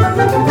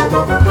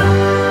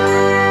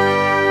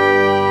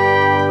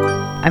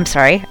 I'm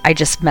sorry, I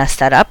just messed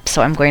that up,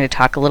 so I'm going to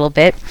talk a little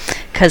bit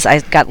because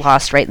I got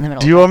lost right in the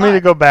middle. Do you want me to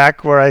go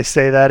back where I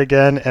say that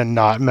again and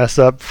not mess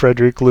up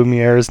Frederic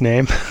Lumiere's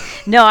name?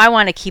 No, I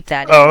want to keep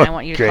that in. I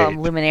want you to call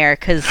him Luminaire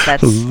because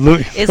that's...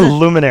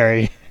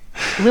 Luminary.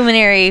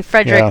 Luminary,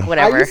 Frederick,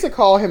 whatever. I used to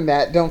call him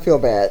that. Don't feel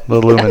bad.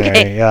 The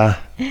Luminary, yeah.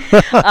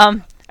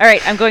 All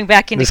right, I'm going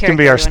back into This can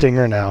be our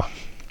stinger now.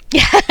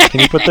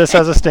 Can you put this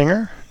as a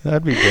stinger?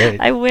 That'd be great.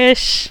 I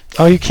wish.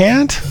 Oh, you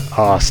can't?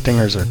 Oh,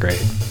 stingers are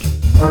great.